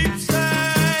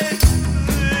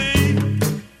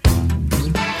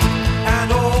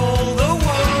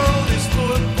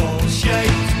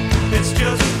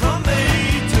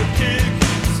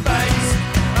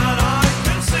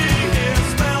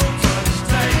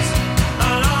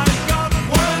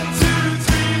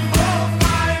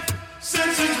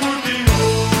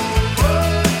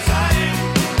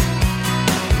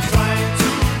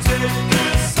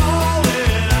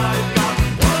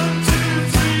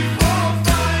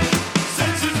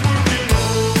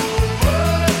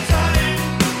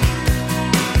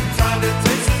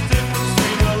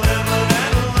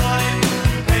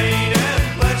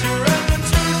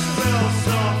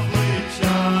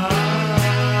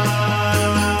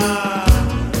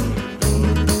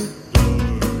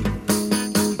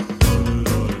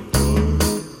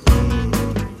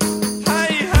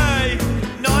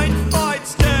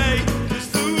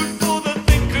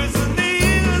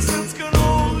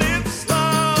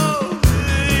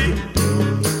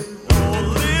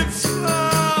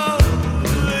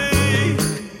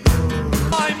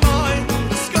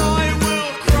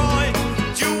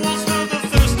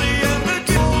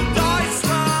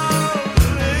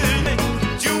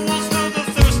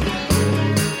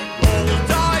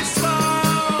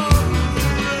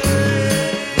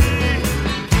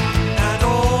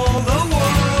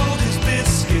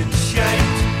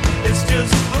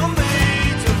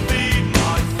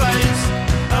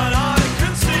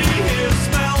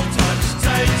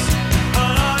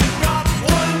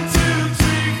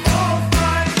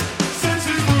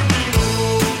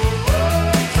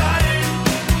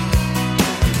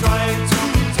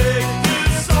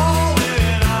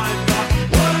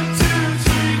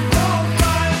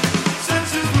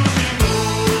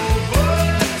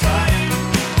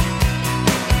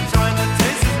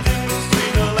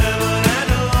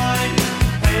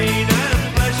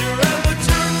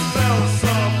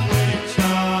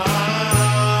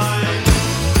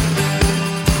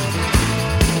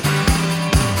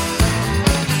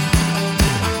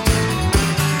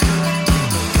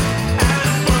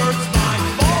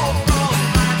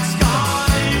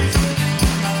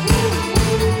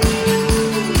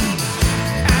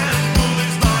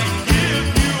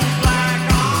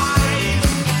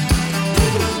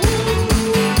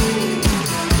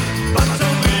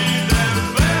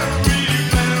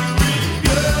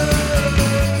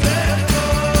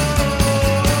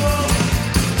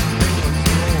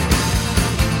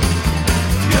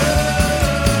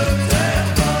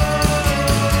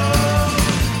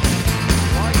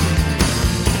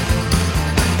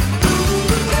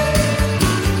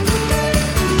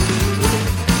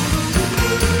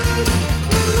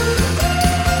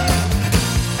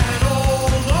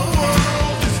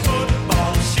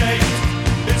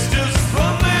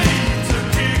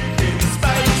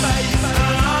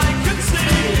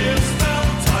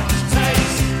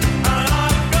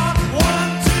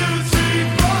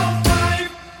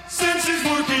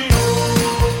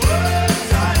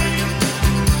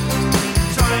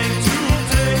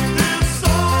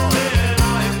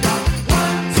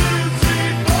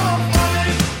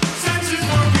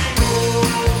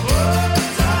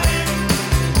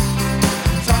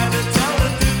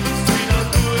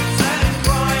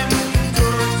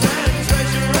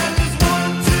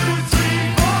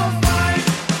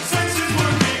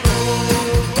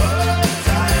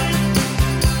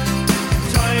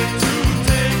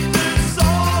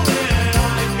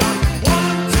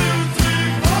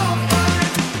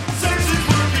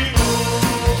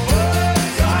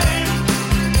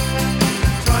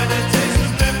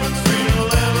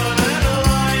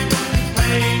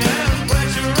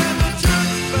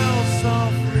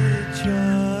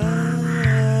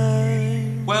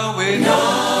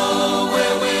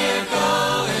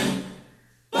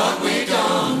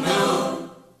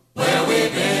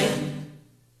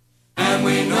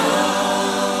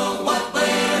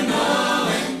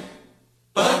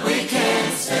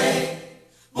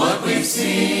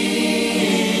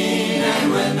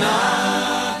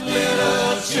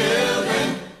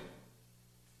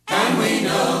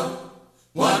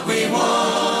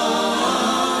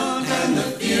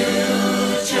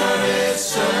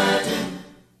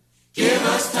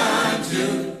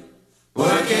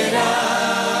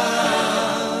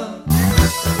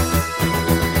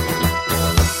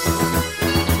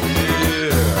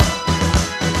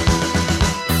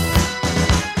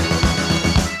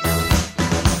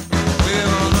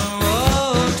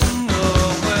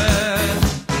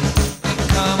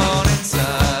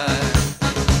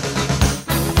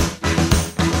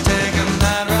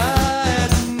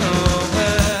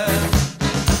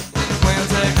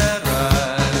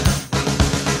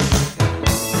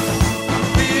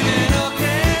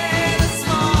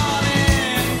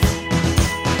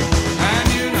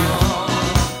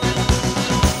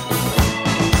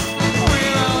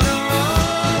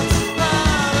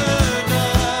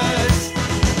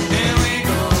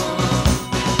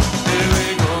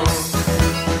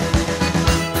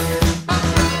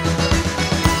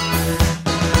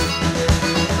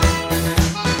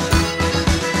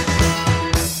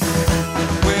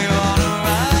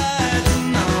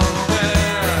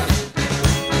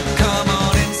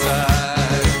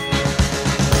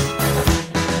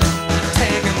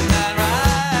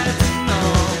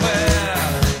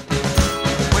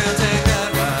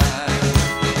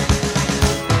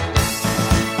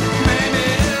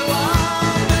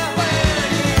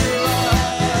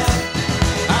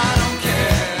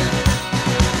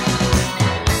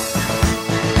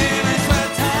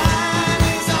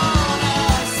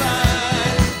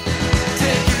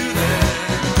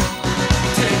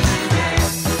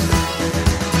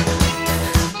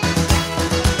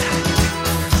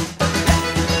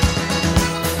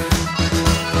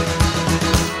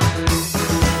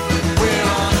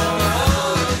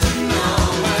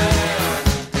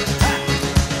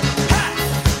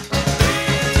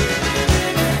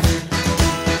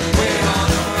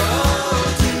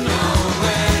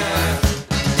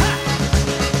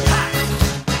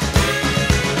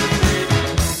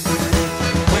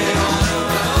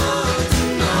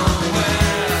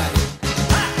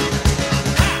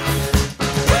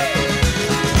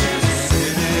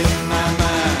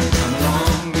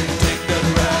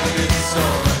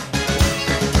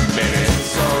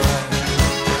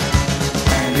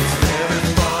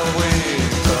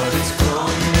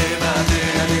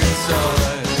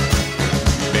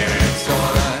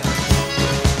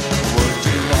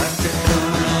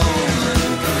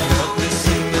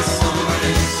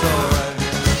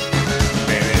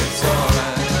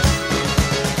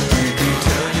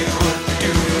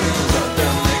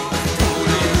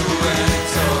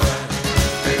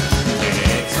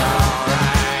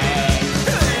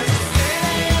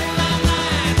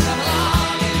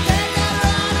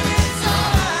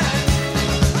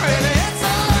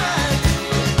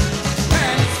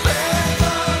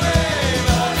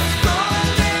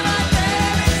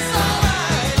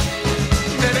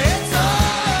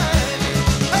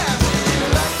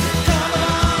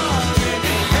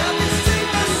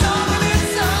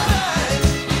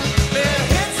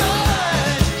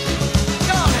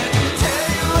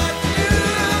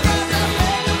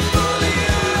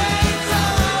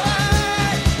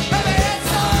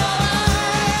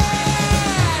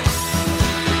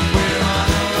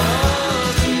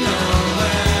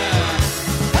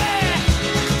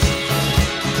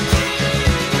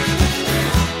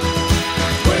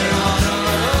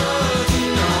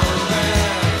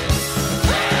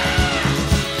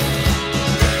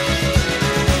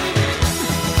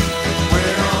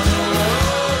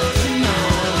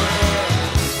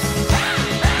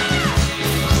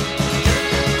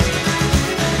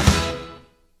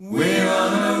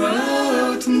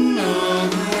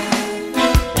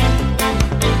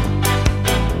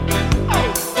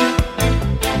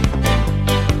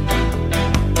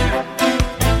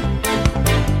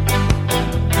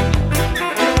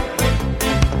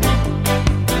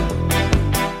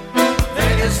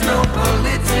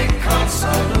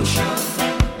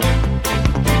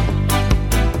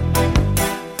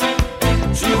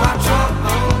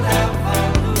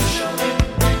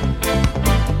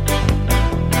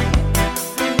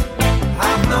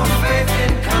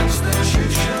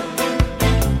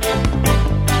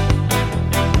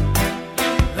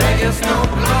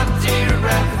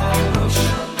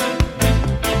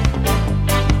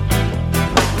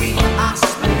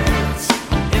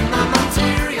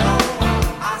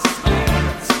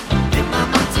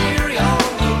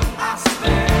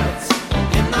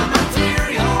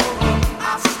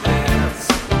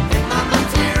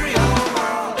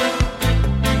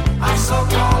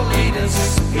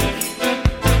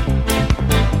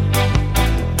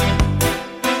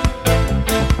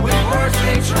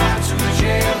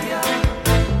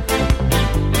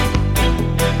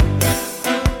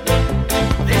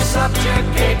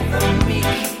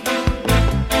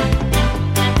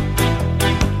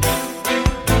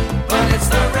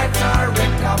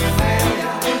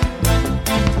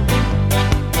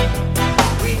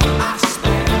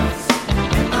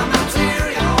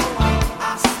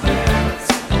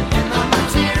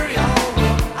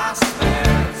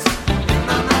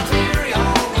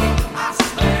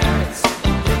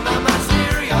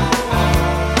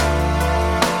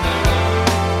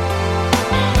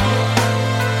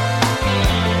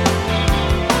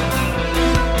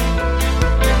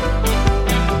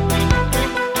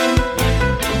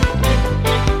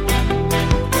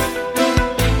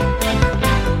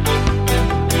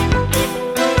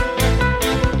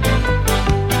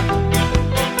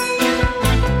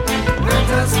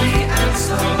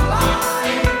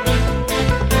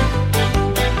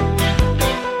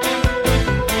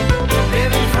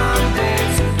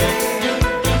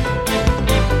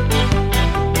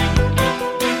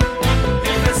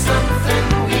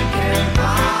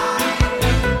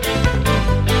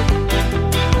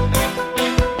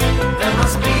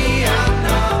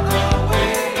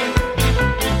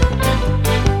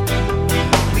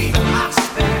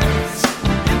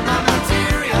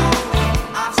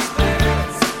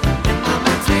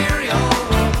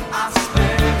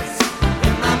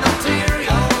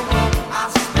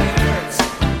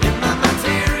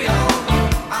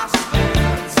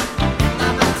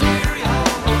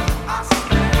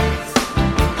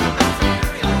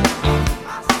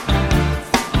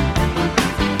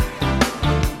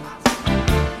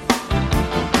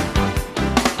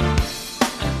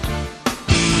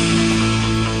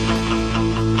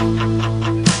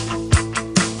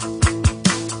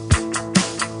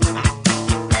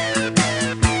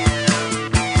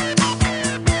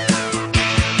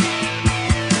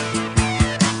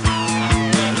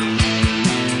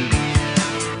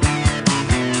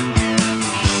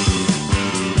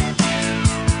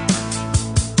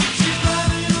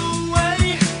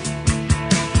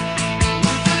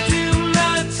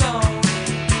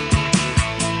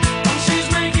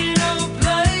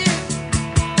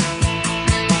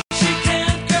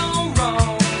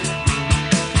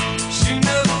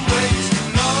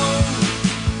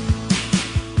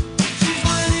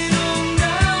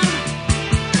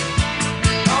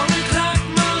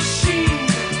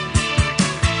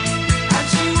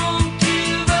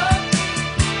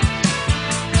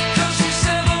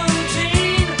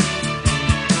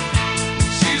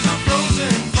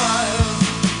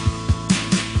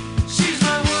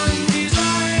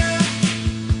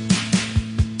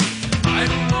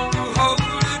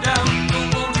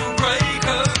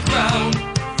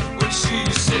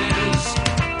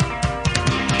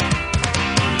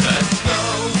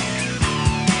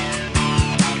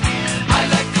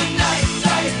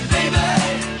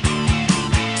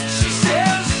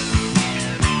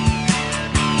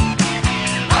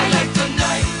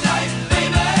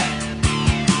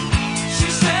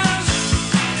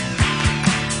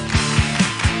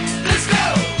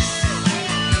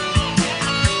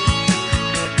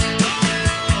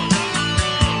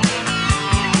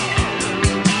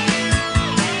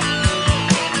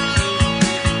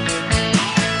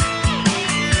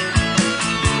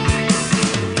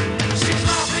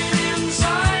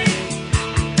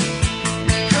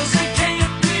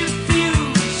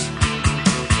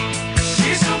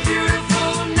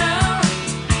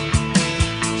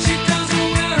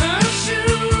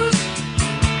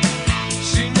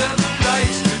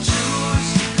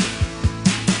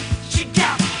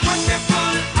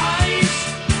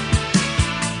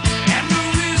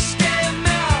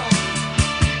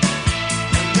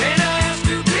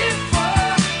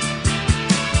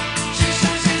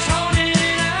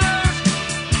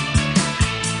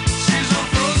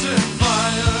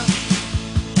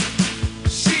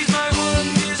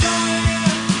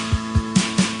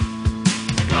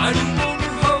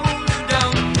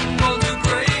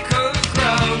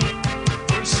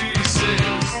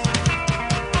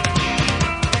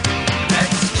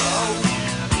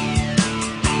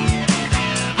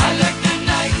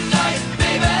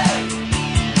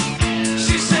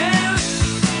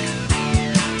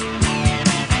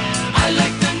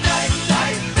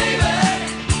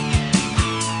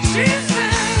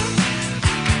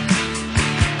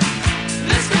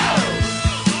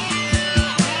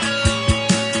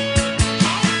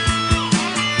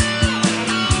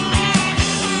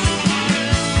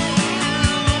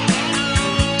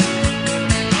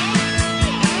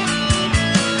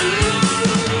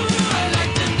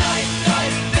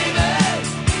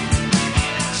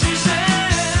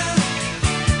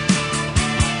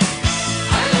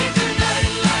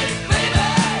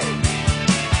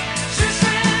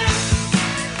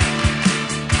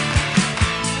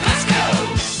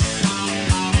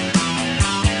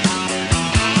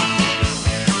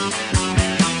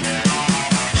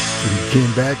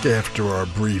Came back after our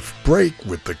brief break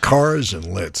with the Cars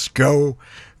and Let's Go,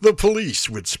 the Police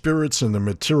with Spirits in the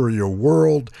Material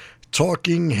World,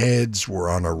 Talking Heads were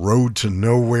On a Road to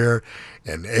Nowhere,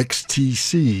 and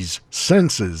XTC's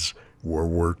Senses were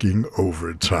working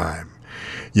overtime.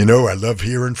 You know, I love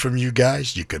hearing from you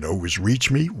guys. You can always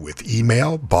reach me with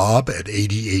email,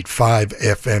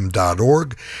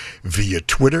 bob@885fm.org, via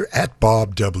Twitter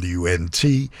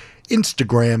 @BobWNT,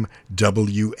 Instagram,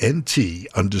 WNT_Bob.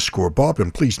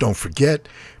 And please don't forget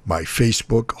my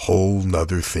Facebook Whole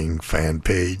Nuther Thing fan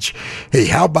page. Hey,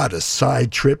 how about a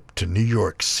side trip to New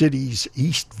York City's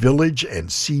East Village and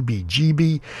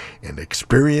CBGB and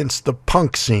experience the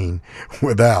punk scene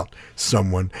without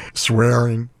someone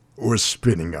swearing or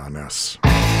spitting on us?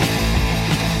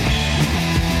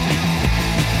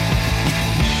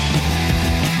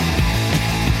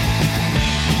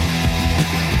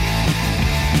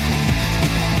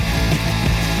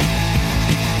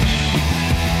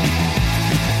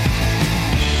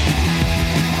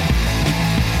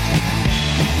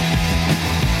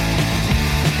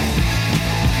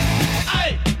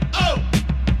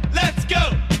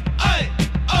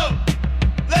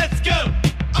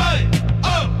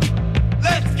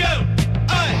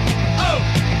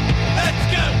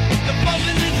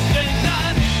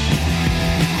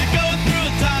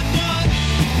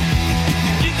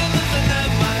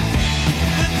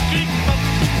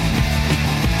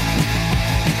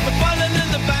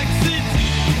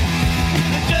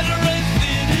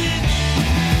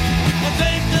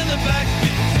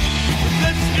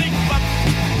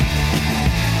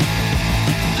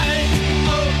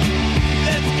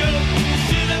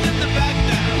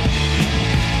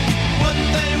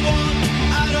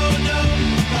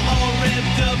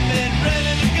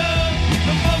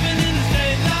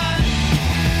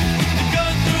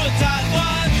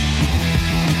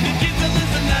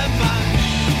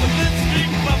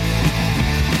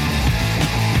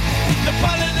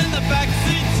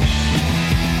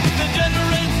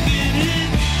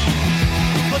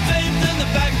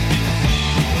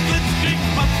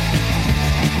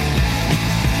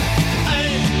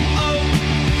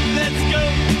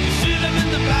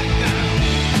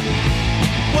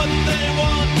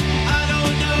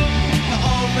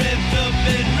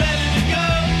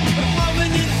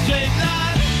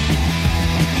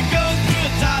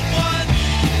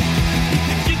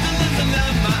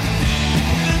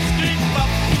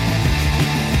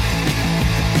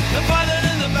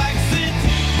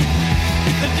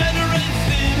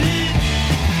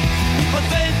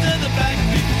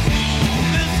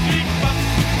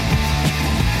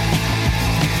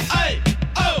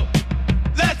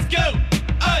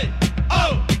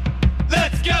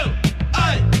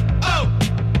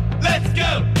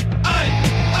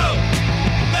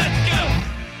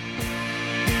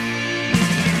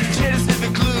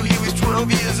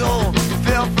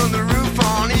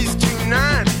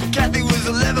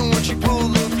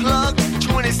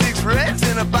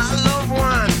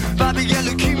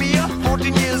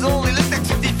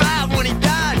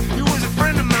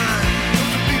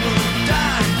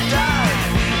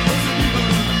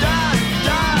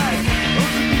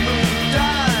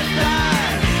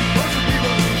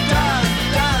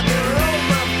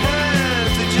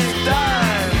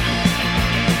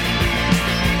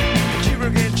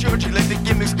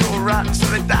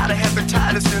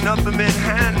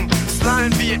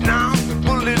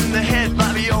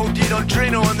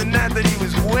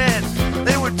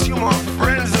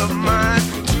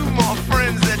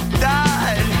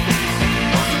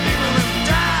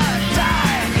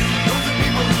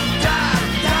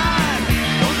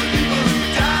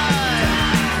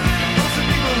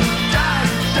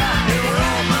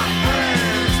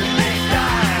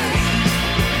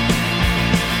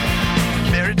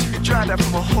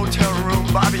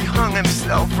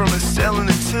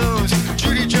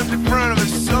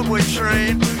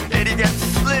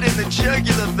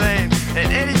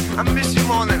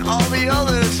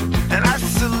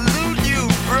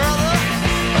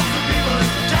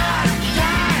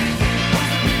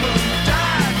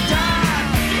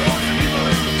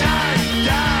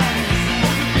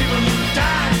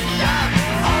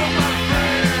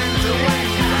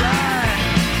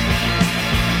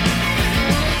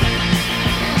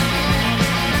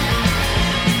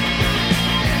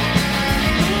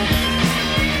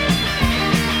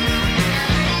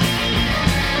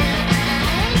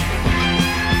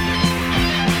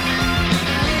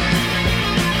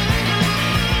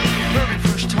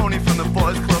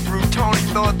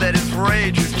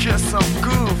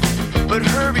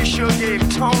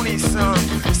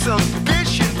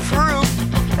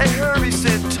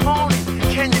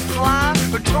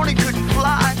 Tony couldn't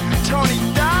fly. Tony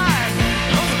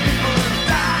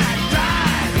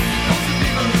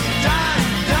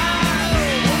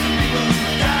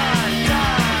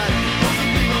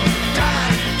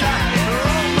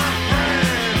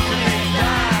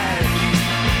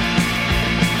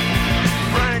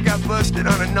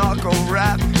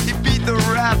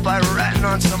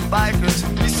bikers.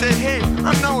 He said, hey,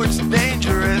 I know it's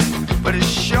dangerous, but it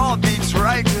sure beats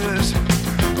Rikers.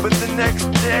 But the next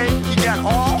day, he got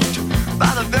offed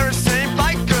by the very same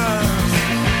bikers.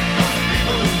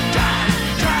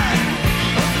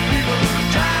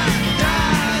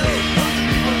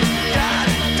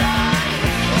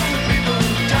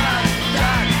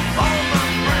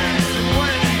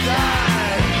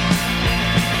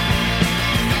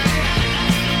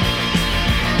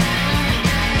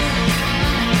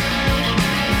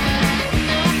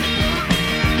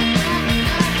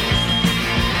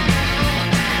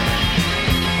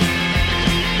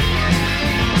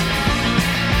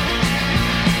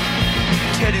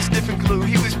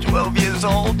 He was 12 years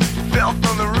old, fell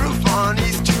from the roof on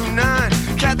East 29.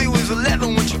 Kathy was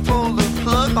 11 when she pulled the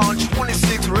plug on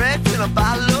 26 Reds and a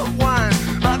bottle of wine.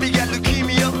 Bobby got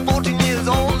leukemia, 14 years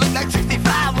old, looked like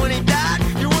 65 when he died.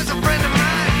 He was a friend of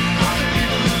mine. All the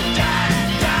people who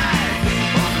died, died.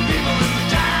 All the people who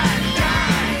died,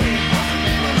 died. All the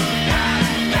people who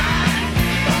died, died.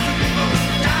 All the people who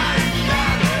died,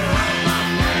 died. All my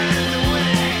friends when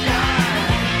they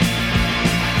died.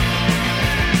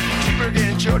 Cheeseburger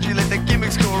and Georgie let the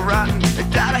gimmicks go rotten. They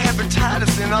died of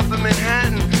hepatitis in Upper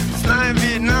Manhattan. Sly in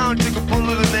Vietnam took a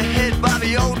bullet in the head.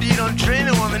 Bobby OD'd on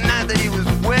Drano on the night that he was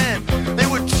wet. They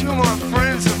were two more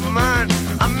friends of mine.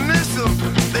 I miss them.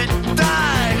 They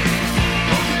died.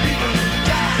 All the people who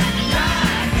died,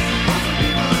 died. All the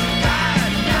people who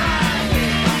died, died.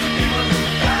 All the people who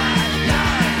died,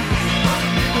 died. All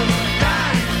the people who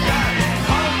died, died.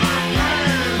 All my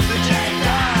friends, they just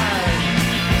died.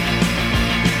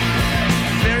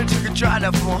 Mary took a drive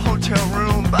up from a hotel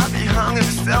room. Bobby hung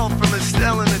himself from a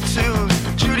cell in the tubes.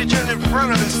 Judy turned in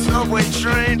front of the subway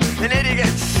train, and Eddie got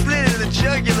slit in the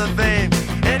jugular vein.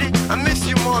 Eddie, I miss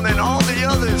you more than all the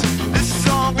others. This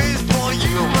song is for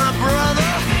you, my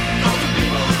brother. All the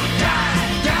people who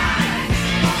died, died.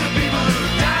 All the people who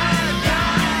died,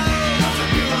 died. All the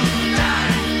people who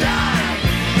died, died.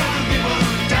 All the people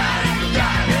who died,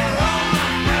 died. They're all my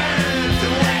friends,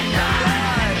 and they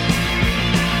died.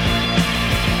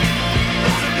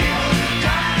 All the people who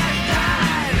died,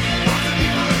 died. All the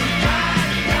people who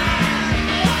died, died.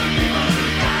 All the people who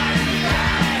died,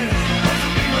 died. All the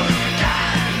people who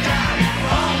died, died.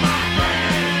 All my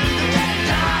friends, and they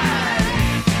died.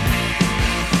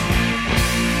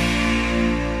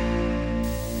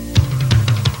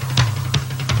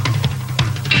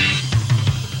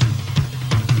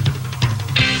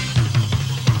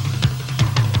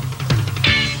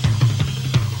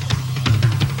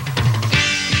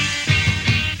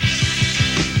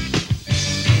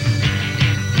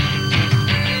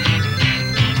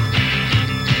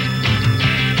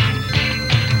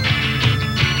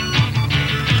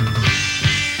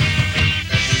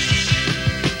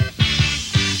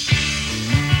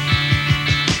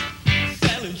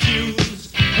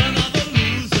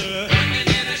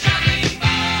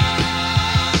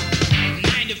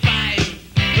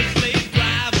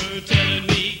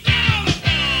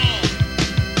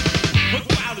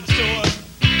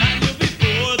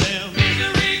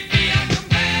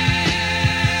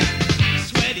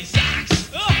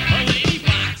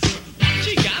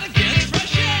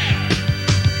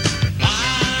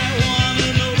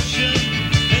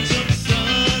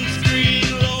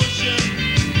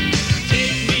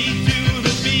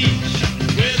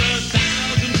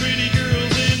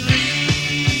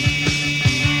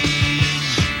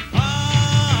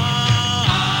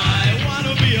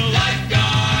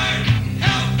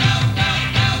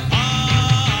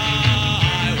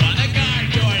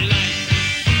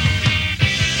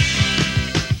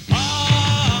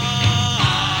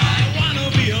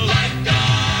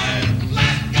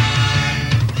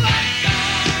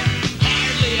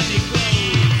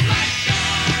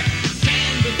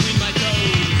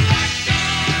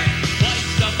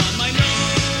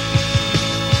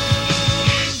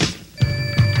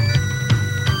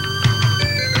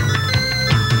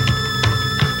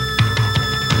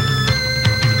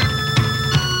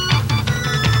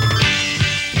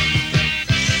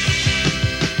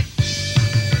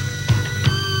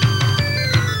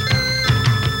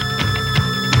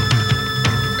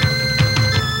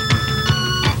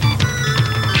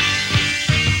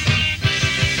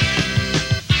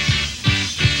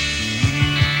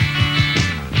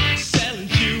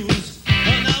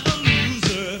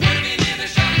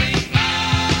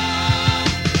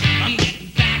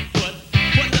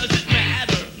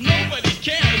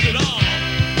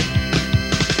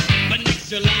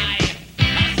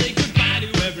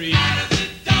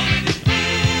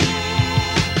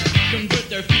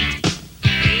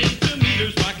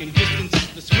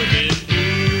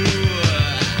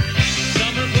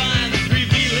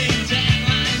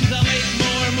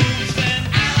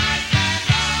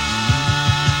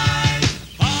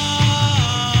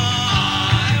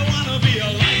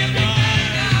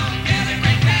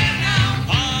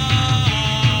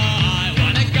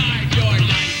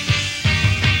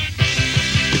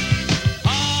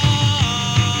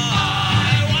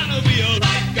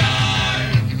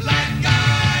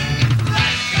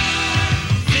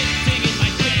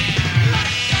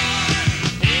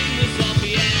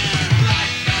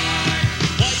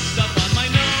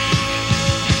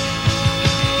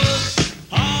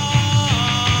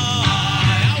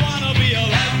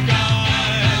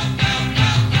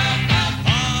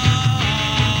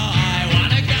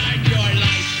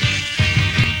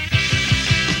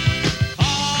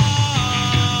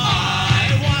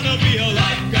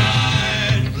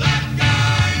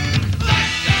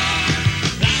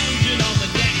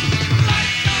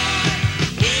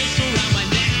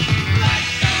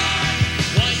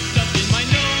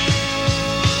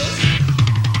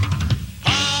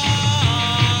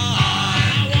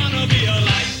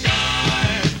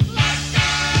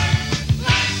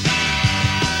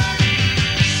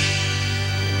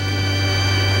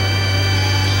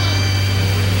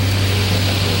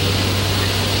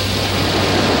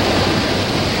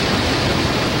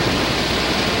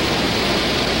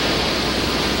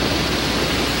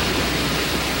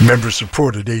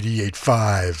 Member-supported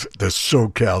 88.5, the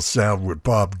SoCal Sound with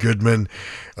Bob Goodman.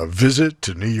 A visit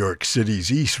to New York City's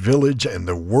East Village and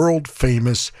the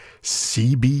world-famous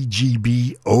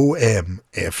CBGB-OM-FUG,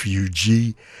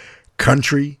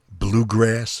 country,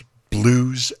 bluegrass,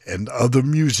 blues, and other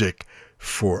music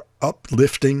for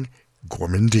uplifting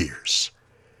gourmandiers.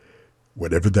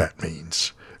 Whatever that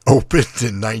means. Opened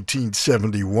in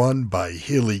 1971 by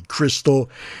Hilly Crystal,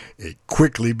 it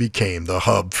quickly became the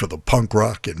hub for the punk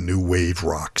rock and new wave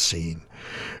rock scene.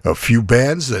 A few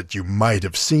bands that you might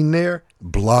have seen there: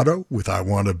 Blotto with I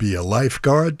Want to Be a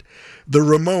Lifeguard, the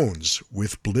Ramones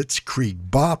with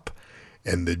Blitzkrieg Bop,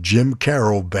 and the Jim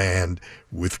Carroll Band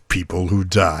with People Who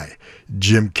Die.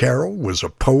 Jim Carroll was a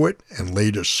poet and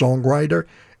later songwriter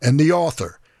and the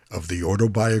author of the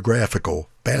autobiographical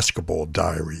Basketball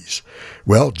Diaries.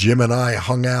 Well, Jim and I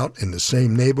hung out in the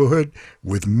same neighborhood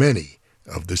with many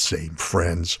of the same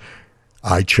friends.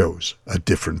 I chose a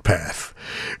different path.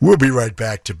 We'll be right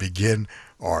back to begin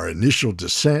our initial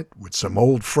descent with some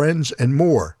old friends and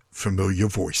more familiar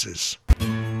voices.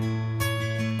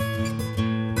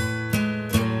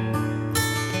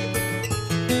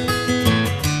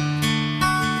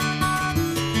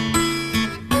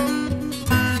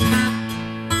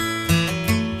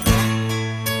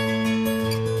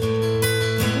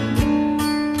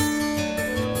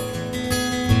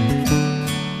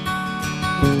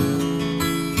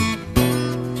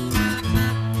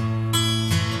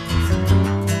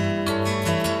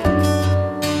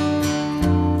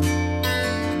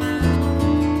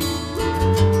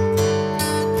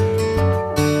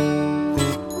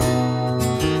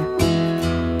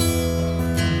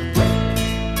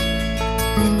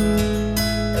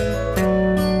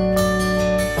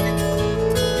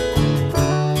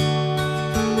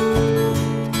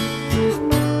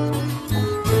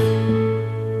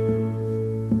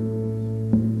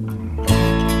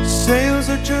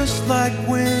 Just like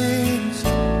wings,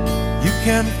 you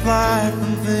can fly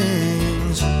from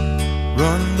things.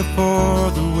 Run before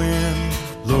the wind,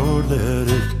 Lord, let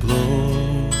it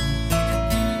blow.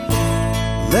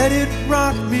 Let it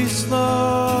rock me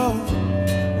slow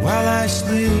while I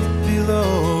sleep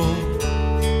below,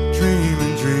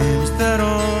 dreaming dreams that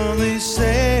only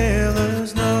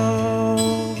sailors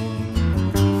know.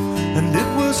 And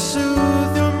it will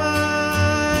soothe your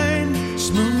mind,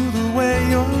 smooth away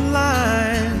your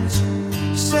lines,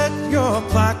 set your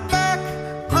clock back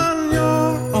on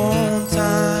your own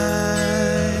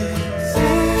time.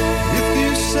 If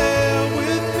you sail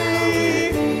with me,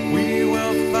 we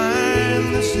will find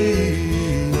the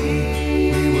sea. We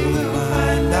will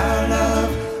find our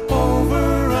love over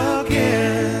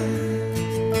again.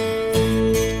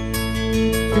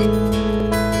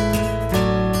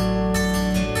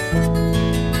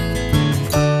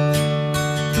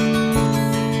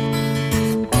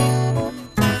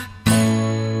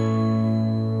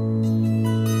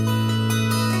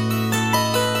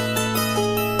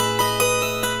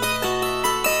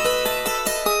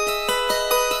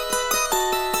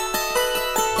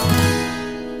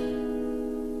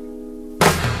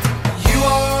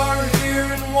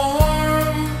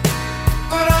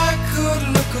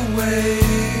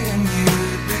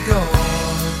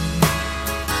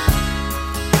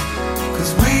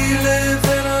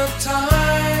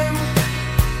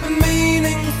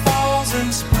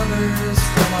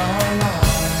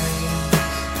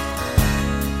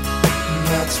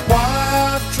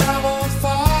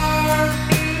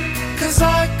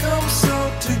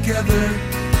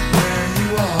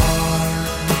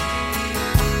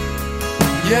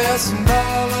 Yes, and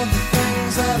all of the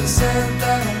things that I said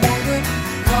that I wanted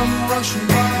come rushing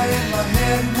by in my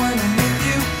head when I'm with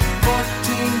you. 14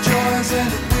 joys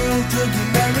and a will to be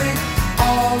merry.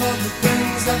 All of the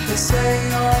things that they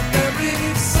say are very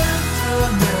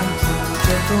sentimental.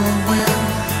 Gentle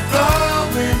wind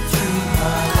blowing through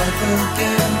my life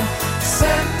again.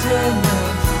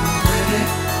 Sentimental, pretty,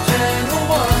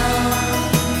 gentle one.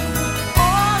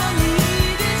 All I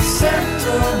need is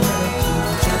sentimental.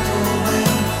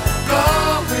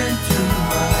 Blowing through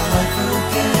my life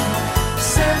again,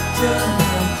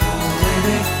 sentimental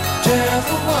lady,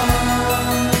 gentle one.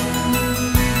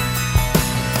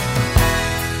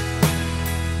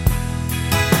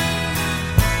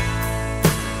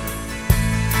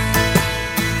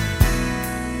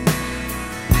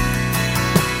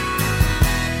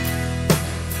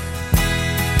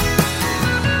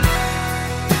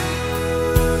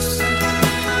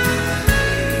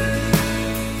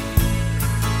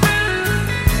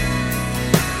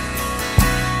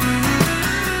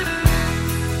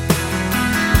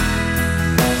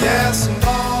 Yes, and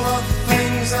all of the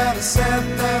things that I said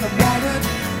that I wanted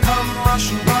come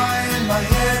rushing by in my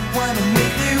head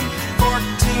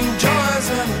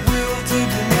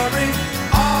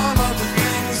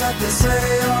say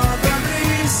are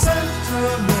very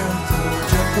sentimental,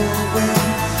 gentle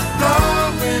wind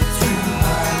blowing through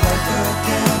my life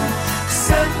again.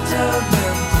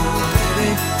 Sentimental,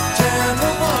 really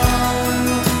gentle one.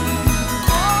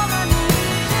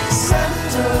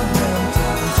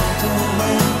 Sentimental, gentle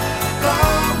wind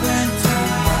blowing through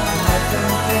my life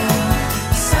again.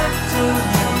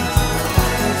 Sentimental,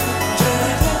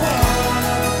 gentle one.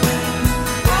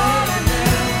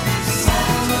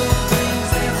 Some of the things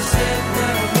that I said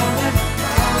that I wanted,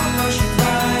 I'm rushing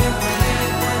by in my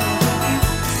head when I'm with you.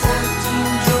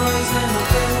 14 joys and a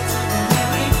will to be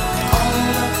merry. All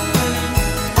of the things,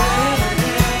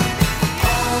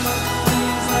 all of the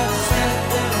things that I said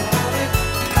that I wanted,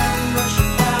 I'm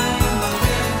rushing by in my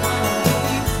head when I'm with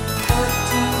you.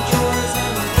 14 joys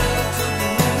and a will to be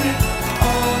merry.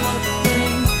 All of the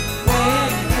things,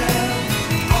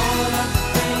 all of the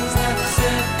things that I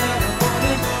said that I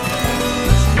wanted.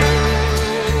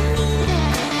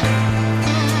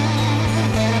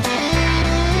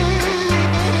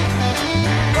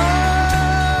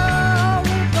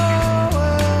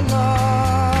 Going on.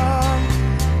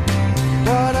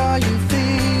 What are you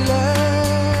feeling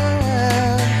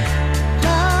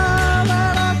now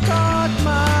that I got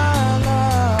my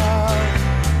love?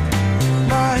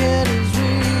 My head is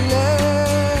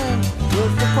reeling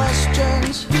with the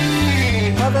questions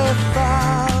of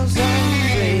 1,000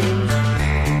 dreams.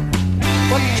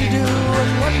 What you do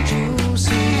and what you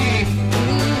see.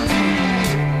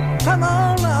 Come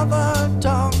on, lover,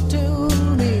 talk to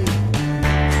me.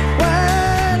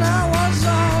 When I was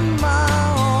on my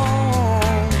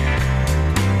own,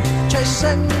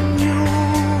 chasing you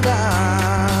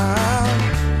down,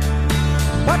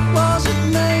 what was it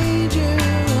made you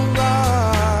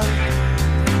run?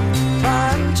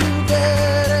 Trying to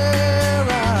get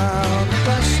around the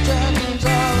questions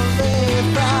of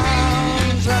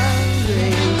 1,000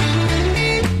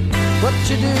 dreams. What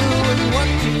you do and what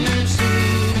you see.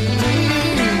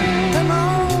 Come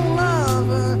on,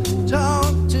 lover,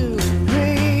 talk to me.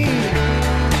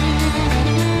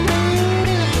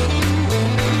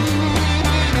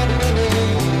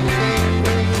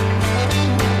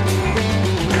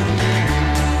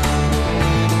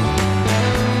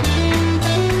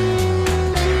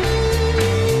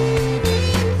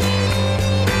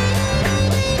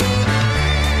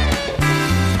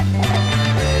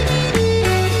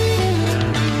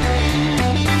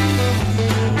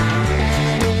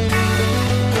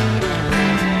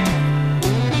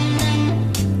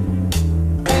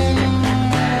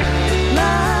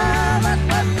 Now that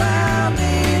we found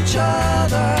each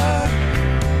other,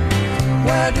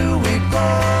 where do we go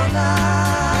now?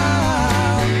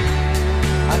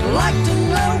 I'd like to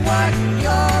know what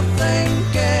you're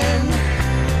thinking.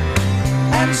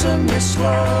 Answer me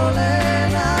slowly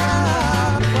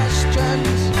now.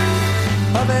 Questions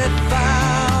of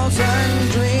 1,000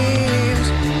 dreams.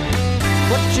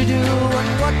 What you do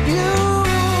and what you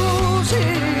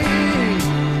see.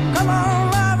 Come on,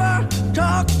 lover,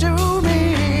 talk to me.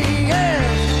 Yeah.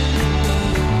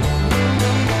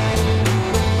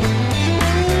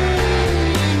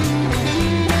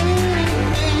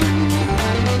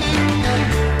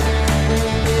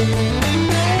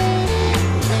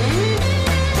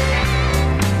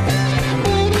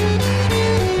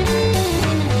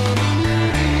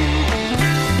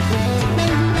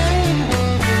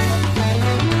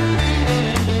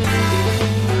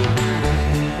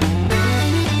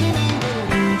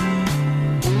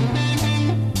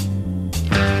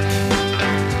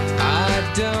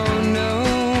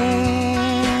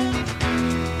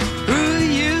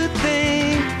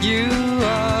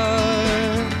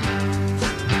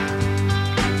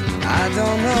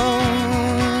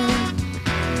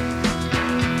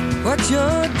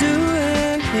 You're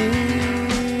doing here.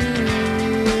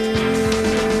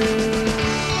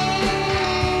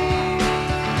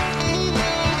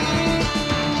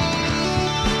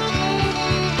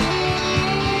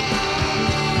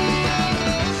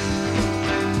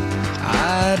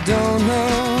 I don't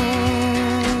know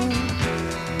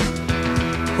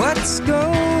what's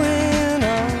going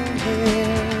on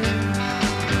here.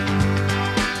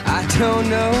 I don't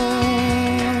know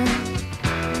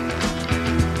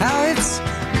how it's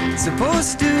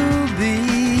supposed to be.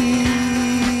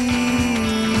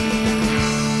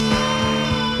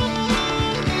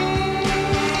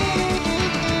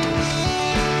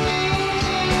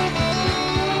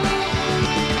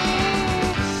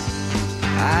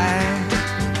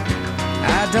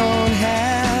 I don't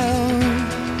have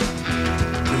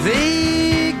the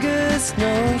vaguest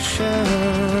notion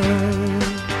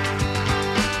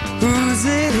whose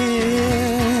it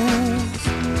is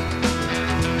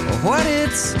or what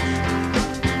it's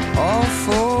all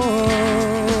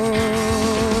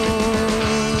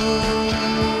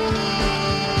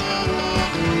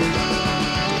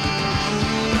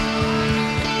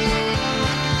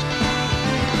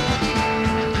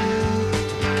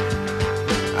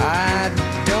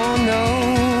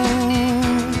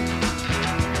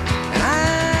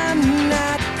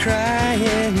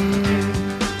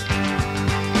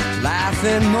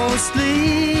nothing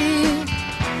mostly,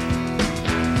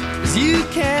 as you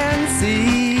can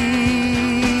see.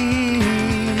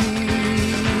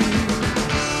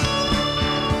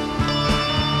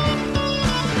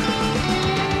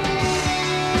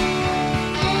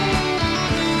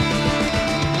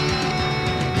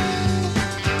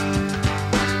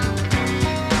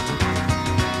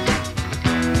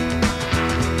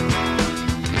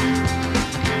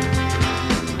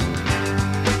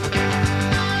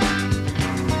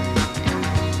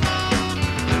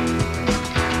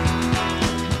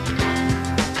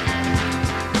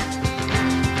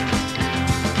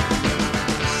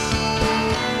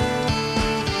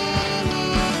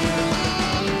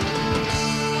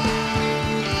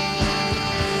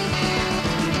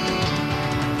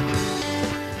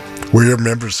 We're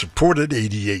member-supported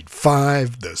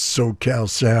 88.5, the SoCal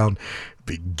Sound,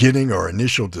 beginning our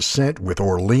initial descent with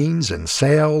Orleans and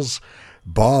Sales,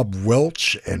 Bob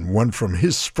Welch, and one from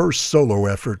his first solo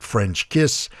effort, French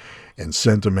Kiss, and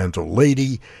Sentimental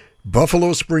Lady,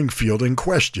 Buffalo Springfield, and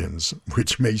Questions,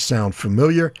 which may sound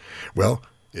familiar. Well,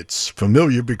 it's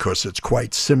familiar because it's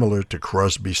quite similar to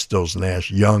Crosby Stills Nash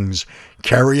Young's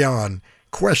Carry On,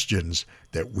 Questions,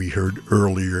 that we heard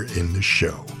earlier in the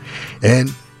show.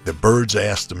 And the Byrds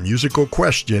asked a musical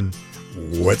question,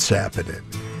 what's happening?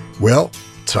 Well,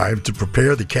 time to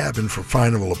prepare the cabin for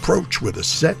final approach with a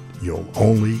set you'll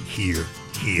only hear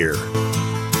here.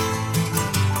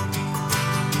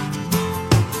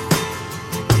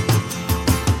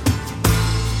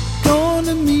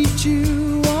 Gonna meet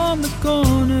you on the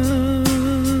corner,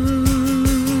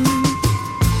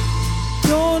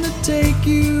 gonna take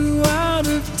you out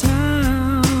of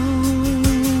town,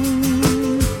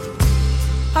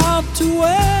 out to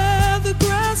where the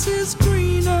grass is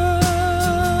greener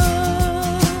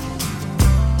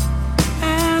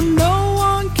and no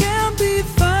one can be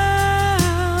found.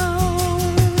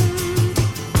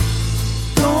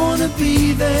 Gonna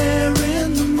be there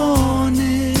in the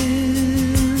morning,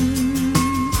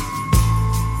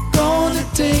 gonna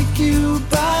take you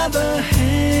by the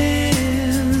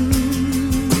hand,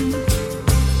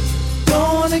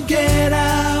 gonna get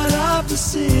out of the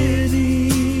city,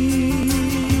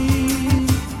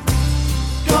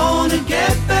 gonna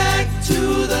get back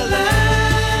to the land.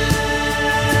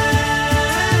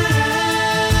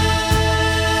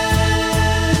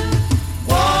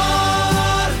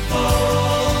 Waterfall,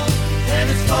 and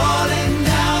it's falling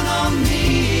down on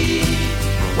me.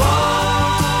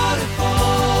 Waterfall,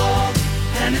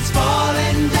 and it's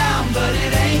falling down, but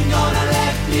it ain't gonna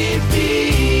let me be.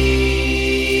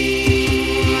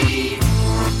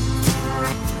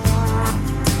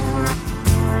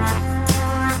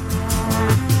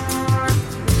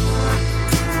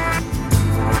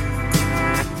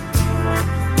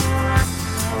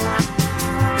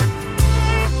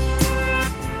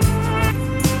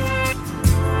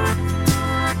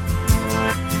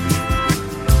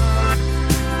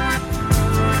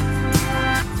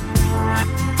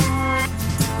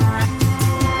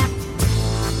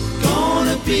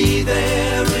 Gonna be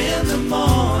there in the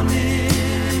morning,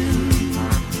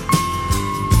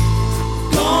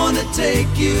 gonna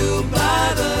take you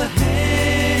by the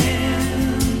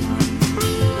hand,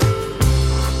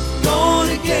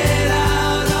 gonna get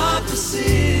out of the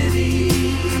city,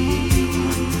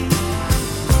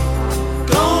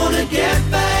 gonna get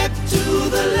back to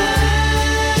the land.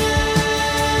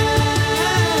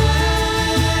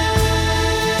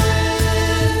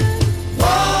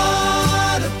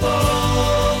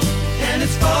 Waterfall, and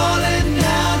it's falling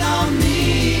down on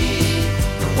me.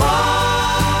 Waterfall,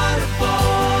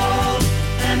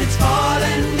 and it's falling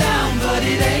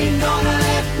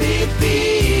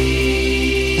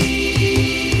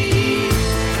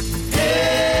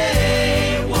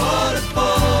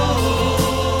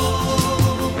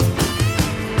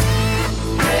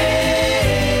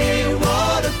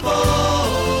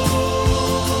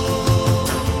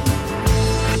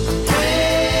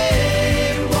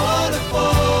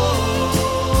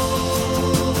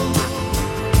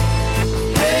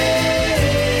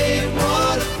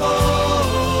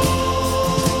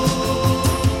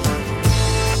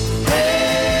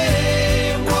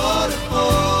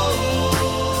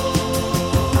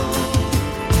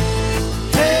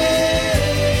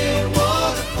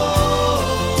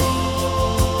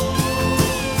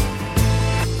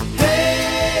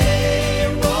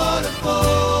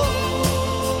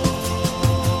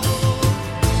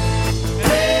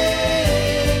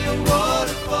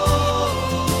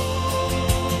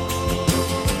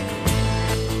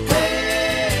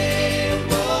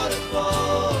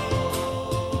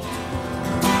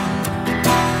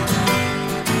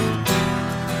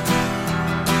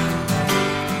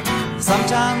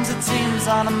Sometimes it seems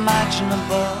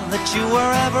unimaginable that you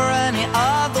were ever any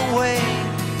other way.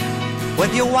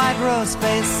 With your white rose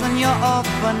face and your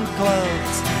open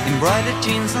clothes, embroidered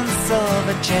jeans and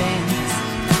silver chains.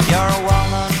 You're a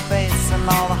well-known face in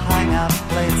all the hangout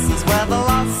places where the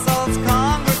lost souls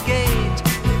congregate.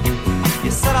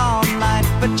 You sit all night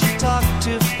but you talk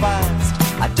too fast.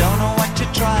 I don't know what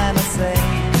you're trying to say.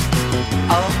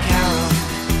 Oh Carol,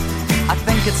 I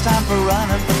think it's time for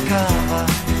running for cover.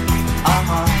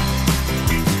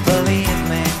 Believe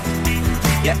me,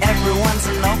 you're everyone's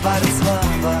and nobody's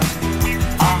lover.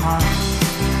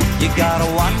 You got a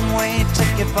one-way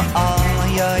ticket for all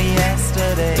your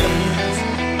yesterdays.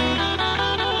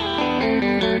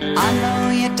 I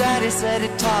know your daddy said he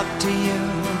talked to you,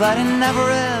 but he never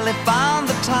really found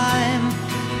the time.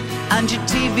 And your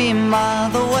TV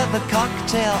mother with the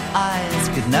cocktail eyes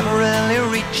could never really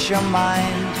reach your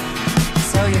mind.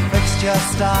 So you fixed your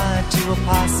star to a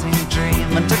passing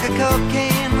dream and took a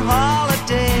cocaine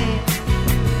holiday.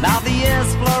 Now the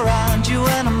years flow around you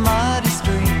in a muddy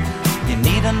stream. You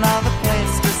need another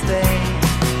place to stay.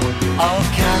 Oh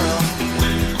Carol,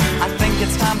 I think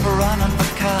it's time for running for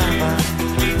cover.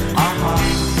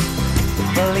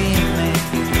 Believe me,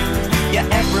 you're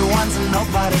everyone's and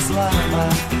nobody's lover.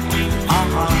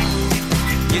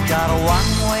 You got a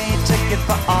one-way ticket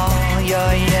for all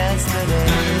your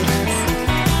yesterdays.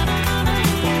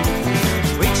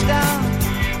 Reach down,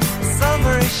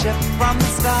 silvery ship from the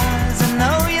stars, and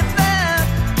know you're there.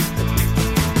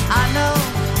 I know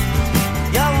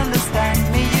you'll understand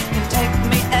me, you can take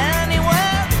me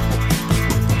anywhere.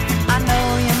 I know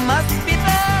you must be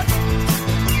there.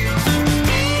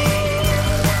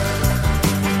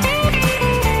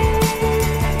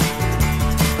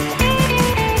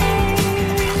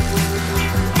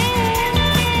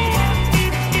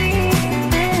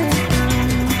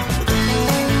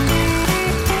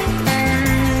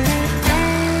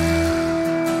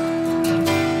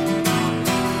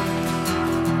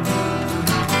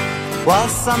 Well,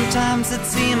 sometimes it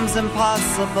seems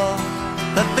impossible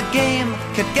that the game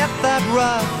could get that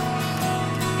rough.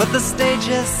 But the stage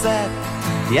is set,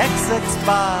 the exit's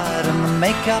barred, and the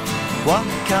makeup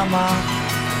won't come off.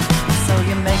 So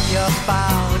you make your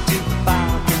bow to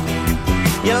balcony,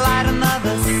 you light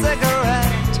another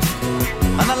cigarette,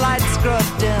 and the lights grow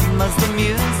dim as the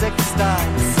music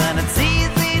starts, and it's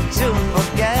easy to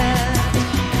forget.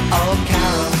 Oh,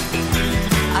 Carol,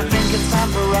 I think it's time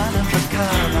for running for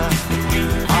cover.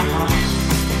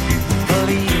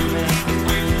 Believe me,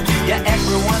 you're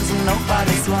everyone's and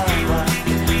nobody's lover.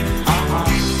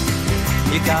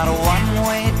 You got a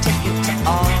one-way ticket to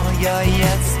all your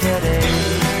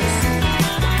yesterdays.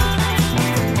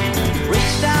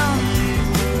 Reach down,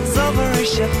 silvery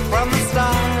ship from the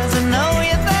stars, and know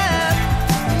you're there.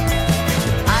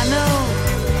 I know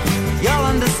you'll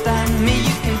understand me,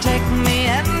 you can take me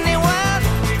anywhere.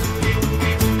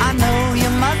 I know you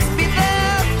must be there.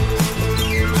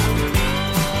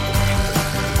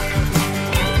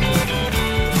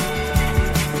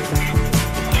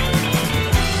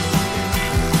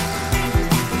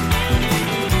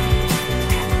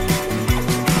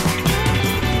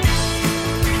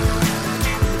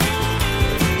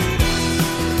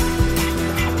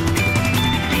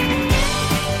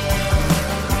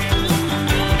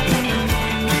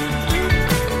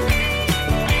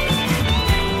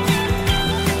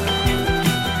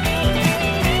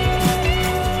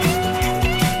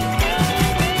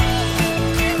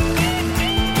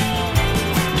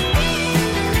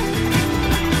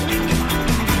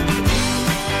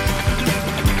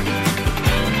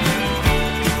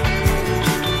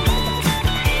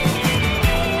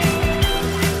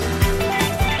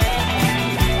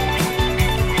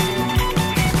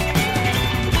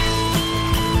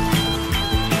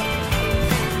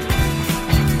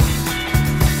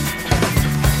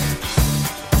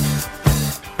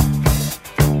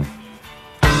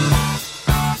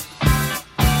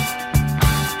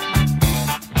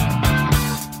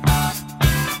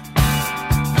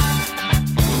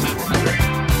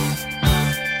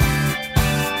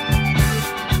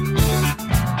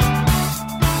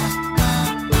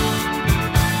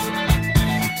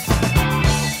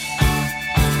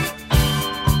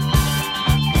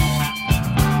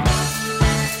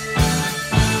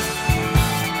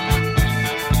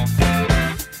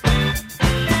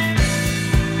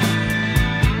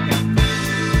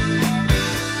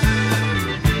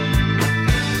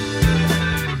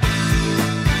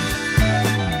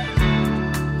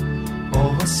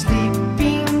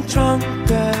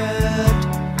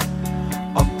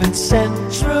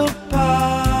 Central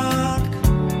Park,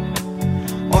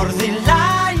 or the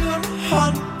lion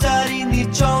hunter in the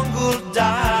jungle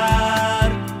dark.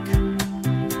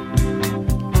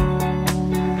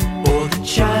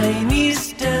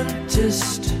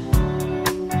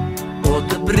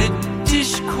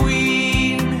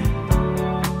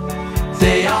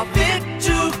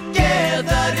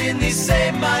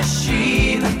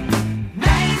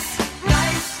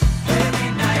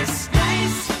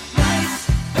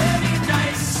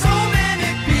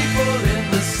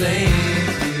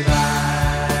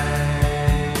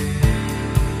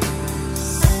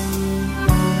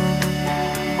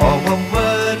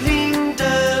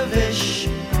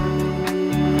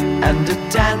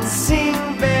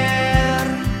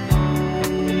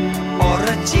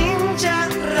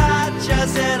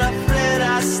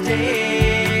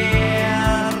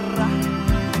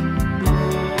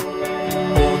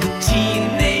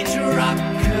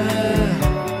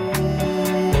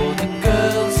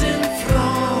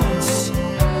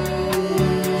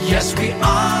 Yes, we all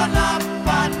are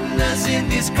partners in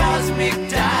this cosmic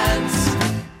dance.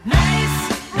 Nice,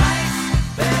 nice,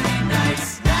 very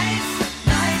nice, nice,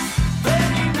 nice,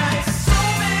 very nice. So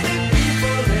many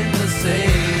people in the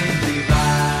same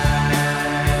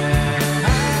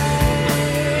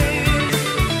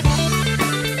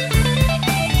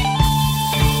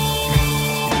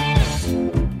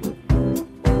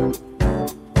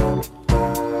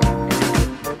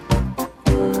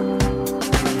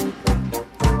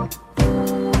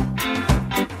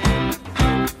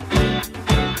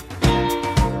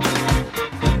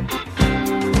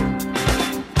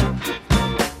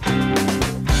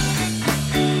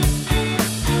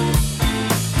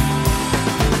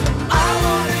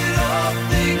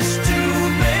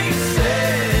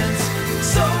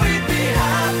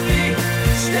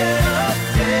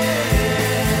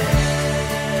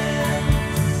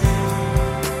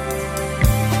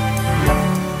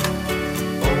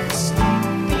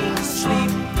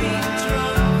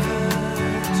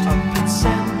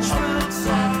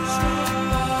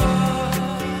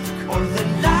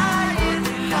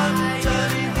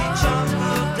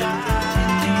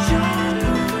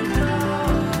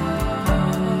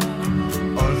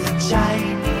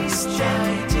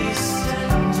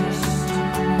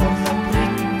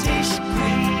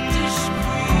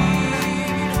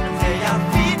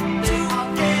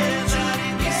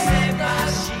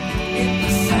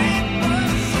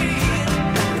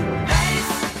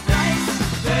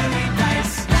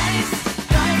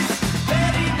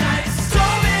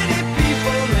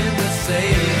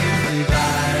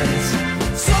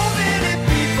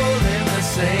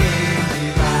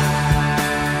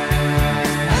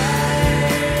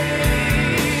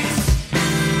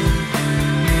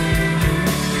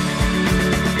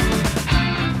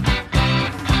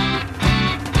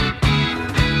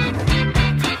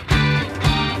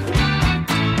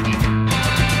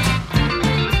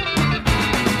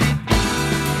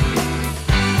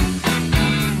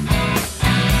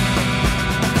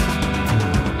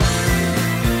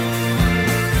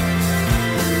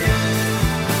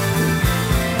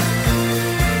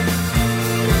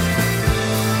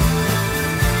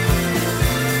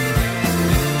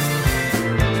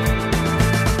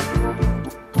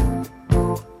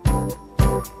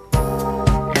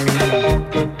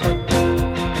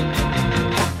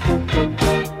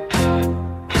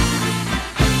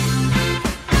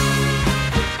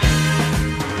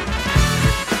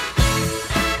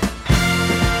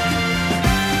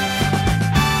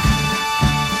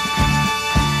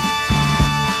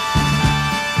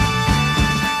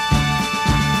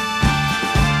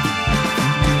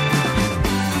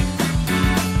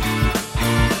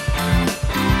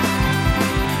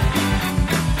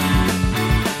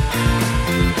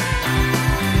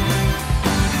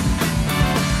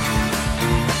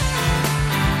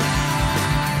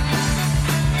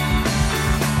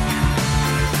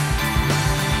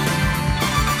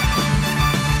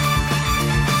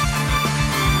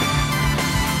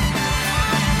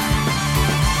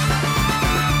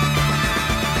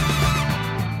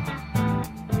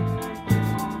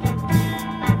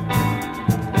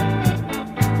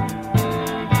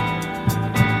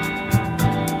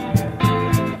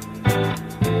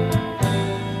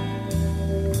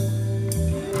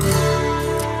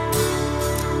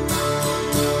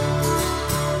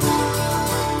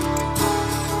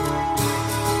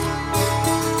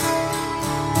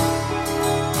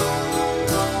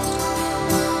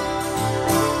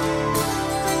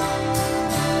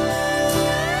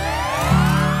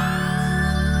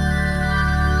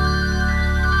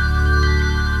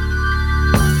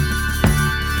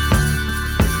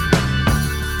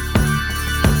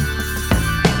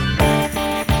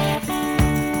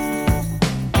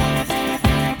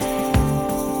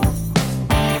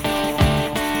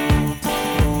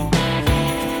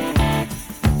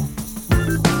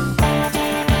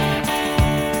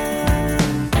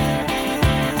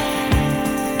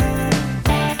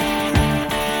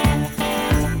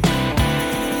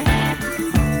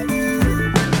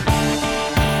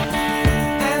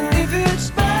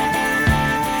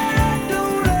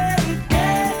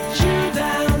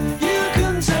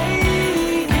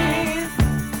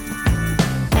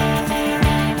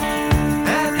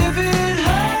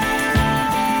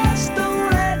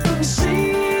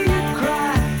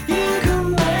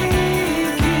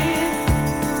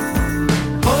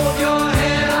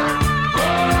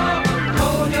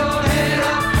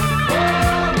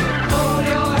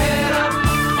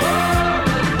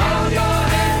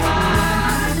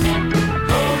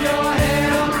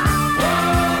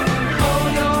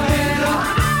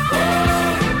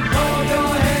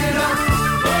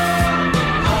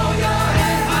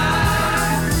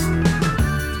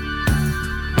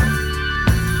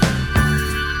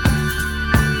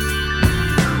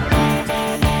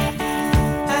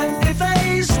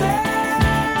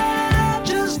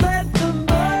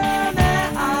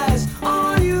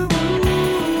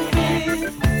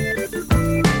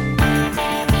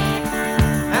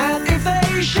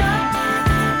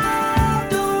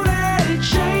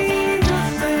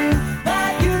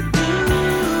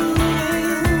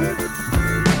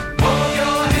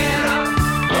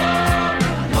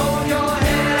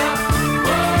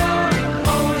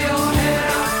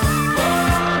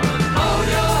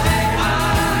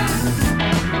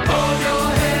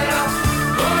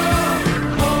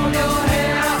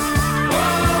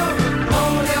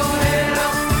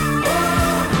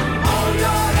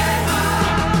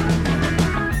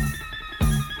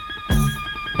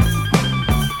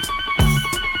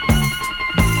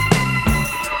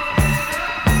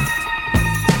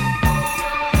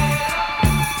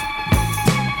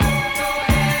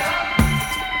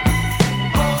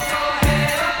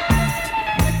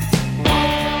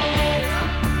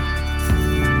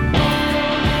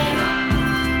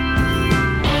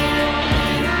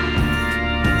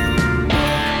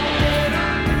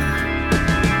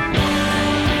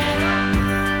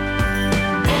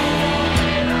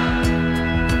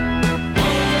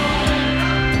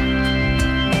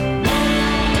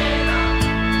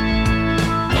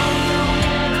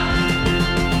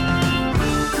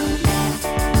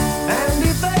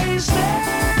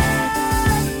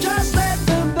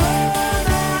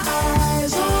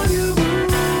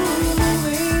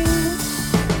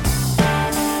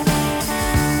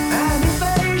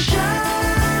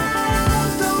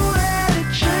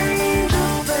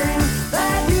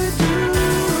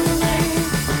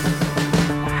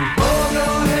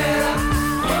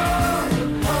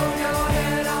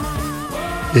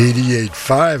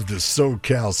 88.5, the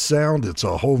SoCal Sound. It's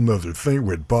a whole nother thing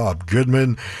with Bob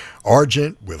Goodman.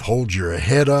 Argent with Hold Your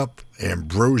Head Up.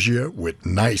 Ambrosia with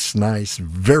Nice, Nice,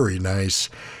 Very Nice.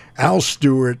 Al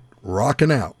Stewart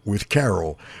rocking out with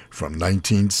Carol from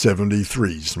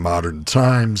 1973's Modern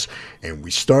Times. And we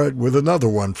start with another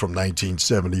one from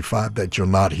 1975 that you'll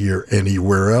not hear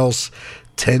anywhere else.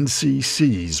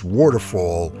 10cc's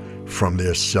Waterfall from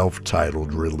their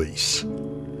self-titled release.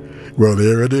 Well,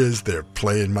 there it is. They're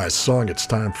playing my song. It's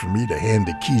time for me to hand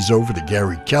the keys over to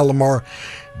Gary Calamar.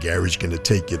 Gary's going to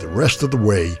take you the rest of the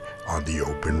way on the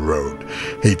open road.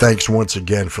 Hey, thanks once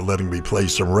again for letting me play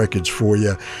some records for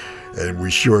you. And we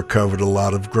sure covered a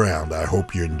lot of ground. I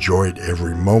hope you enjoyed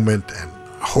every moment, and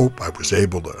I hope I was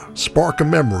able to spark a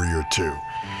memory or two.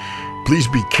 Please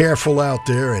be careful out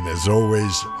there, and as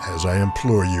always, as I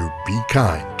implore you, be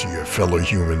kind to your fellow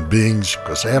human beings,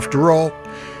 because after all,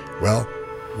 well,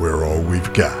 we're all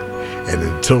we've got. And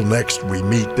until next we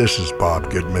meet, this is Bob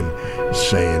Goodman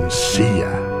saying see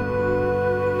ya.